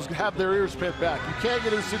Lobos have their ears pinned back. You can't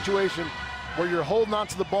get in a situation where you're holding on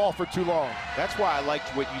to the ball for too long. That's why I liked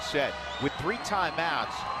what you said. With 3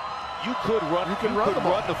 timeouts, you could run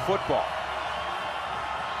the football.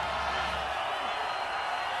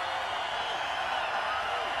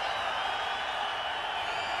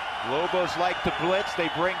 Lobos like to blitz, they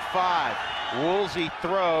bring 5. Woolsey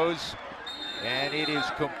throws, and it is,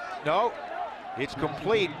 it's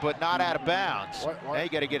complete, but not out of bounds. Now you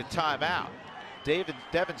got to get a timeout.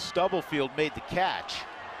 Devin Stubblefield made the catch.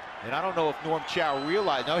 And I don't know if Norm Chow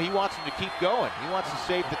realized, no, he wants him to keep going. He wants to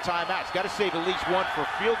save the timeout. He's got to save at least 1 for a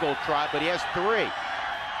field goal try, but he has 3.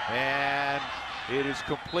 And it is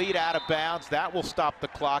complete out of bounds. That will stop the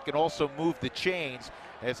clock and also move the chains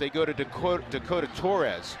as they go to Dakota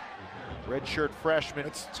Torres. Redshirt freshman,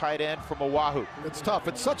 it's tight end from Oahu. It's tough.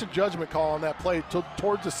 It's such a judgment call on that play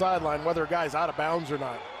towards the sideline, whether a guy's out of bounds or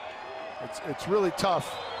not. It's really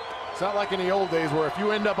tough. It's not like in the old days where if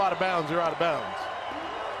you end up out of bounds, you're out of bounds.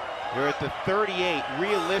 They're at the 38.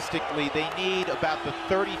 Realistically, they need about the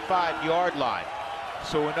 35-yard line.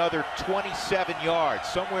 So another 27 yards,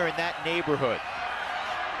 somewhere in that neighborhood.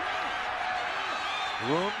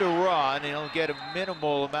 Room to run, and he'll get a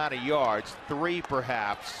minimal amount of yards, 3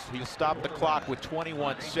 perhaps. He'll stop the clock with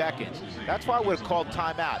 21 seconds. That's why I would have called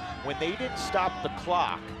timeout. When they didn't stop the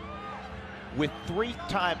clock with 3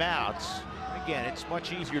 timeouts, again, it's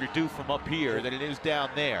much easier to do from up here than it is down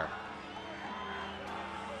there.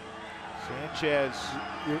 Sanchez,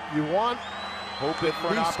 you want hoping for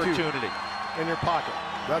an opportunity in your pocket.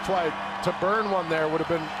 That's why to burn one there would have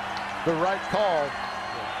been the right call.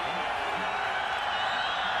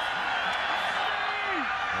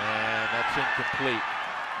 And that's incomplete.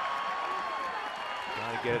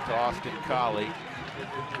 Trying to get it to Austin Collie.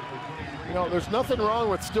 You know, there's nothing wrong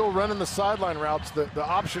with still running the sideline routes, the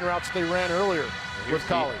option routes they ran earlier with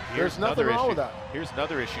Collie. There's nothing wrong with that. Here's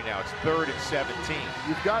another issue now. It's 3rd and 17.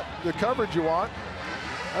 You've got the coverage you want.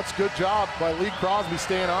 That's a good job by Lee Crosby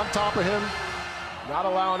staying on top of him, not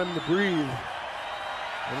allowing him to breathe.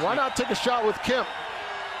 And why not take a shot with Kemp,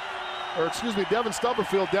 or excuse me, Devin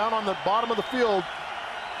Stubblefield down on the bottom of the field.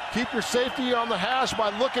 Keep your safety on the hash by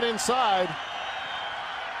looking inside.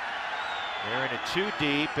 They're in a 2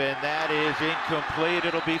 deep, and that is incomplete.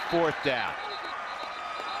 It'll be 4th down.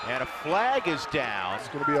 And a flag is down. It's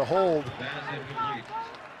going to be a hold.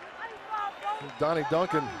 Donnie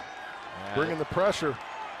Duncan bringing the pressure.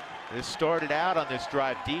 This started out on this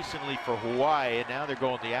drive decently for Hawaii, and now they're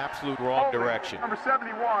going the absolute wrong direction. Number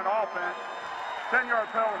 71, offense. 10-yard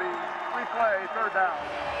penalty, replay, 3rd down.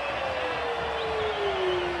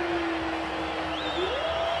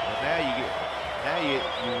 And now you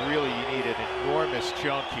need an enormous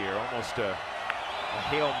chunk here, almost a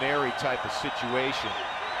Hail Mary type of situation.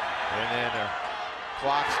 And then a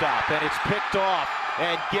clock stop, and it's picked off.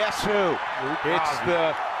 And guess who? It's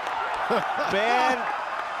the man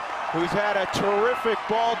who's had a terrific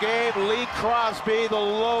ball game, Lee Crosby, the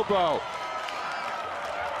Lobo.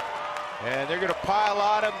 And they're going to pile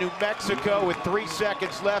on him. New Mexico, with 3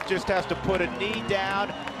 seconds left, just has to put a knee down,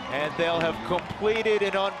 and they'll have completed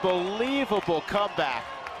an unbelievable comeback.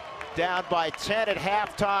 Down by 10 at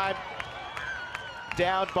halftime,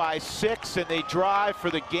 down by 6, and they drive for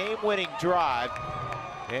the game-winning drive,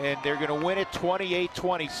 and they're going to win it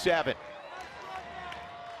 28-27.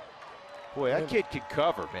 Boy, that kid can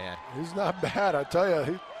cover, man. He's not bad, I tell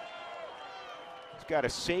you. He's got a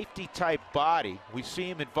safety-type body. We see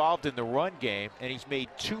him involved in the run game, and he's made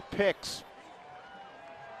 2 picks.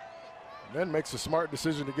 And then makes a smart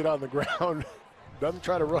decision to get on the ground. Doesn't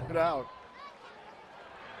try to run it out.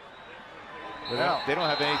 They don't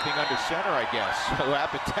have anything under center, I guess. So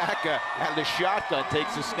Apataka at the shotgun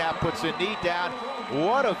takes a snap, puts a knee down.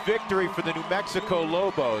 What a victory for the New Mexico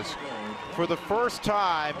Lobos. For the first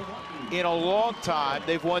time in a long time,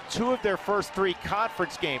 they've won 2 of their first 3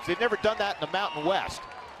 conference games. They've never done that in the Mountain West.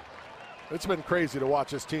 It's been crazy to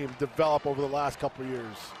watch this team develop over the last couple of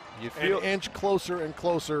years. You feel an inch closer and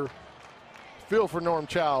closer. Feel for Norm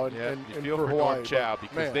Chow and, you feel for Hawaii, Norm Chow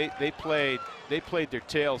because they played their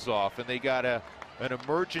tails off, and they got an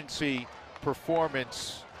emergency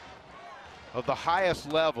performance of the highest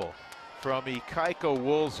level from Ikaiko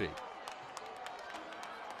Woolsey.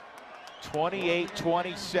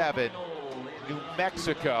 28-27, New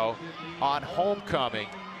Mexico on homecoming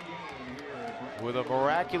with a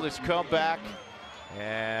miraculous comeback,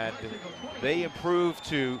 and they improved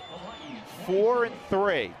to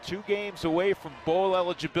 4-3, 2 games away from bowl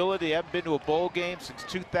eligibility. They haven't been to a bowl game since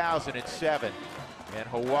 2007. And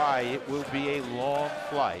Hawaii, it will be a long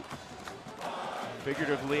flight,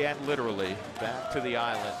 figuratively and literally, back to the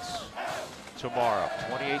islands tomorrow.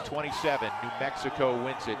 28-27, New Mexico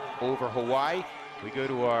wins it over Hawaii. We go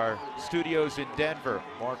to our studios in Denver.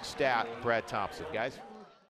 Mark Stout, Brad Thompson. Guys.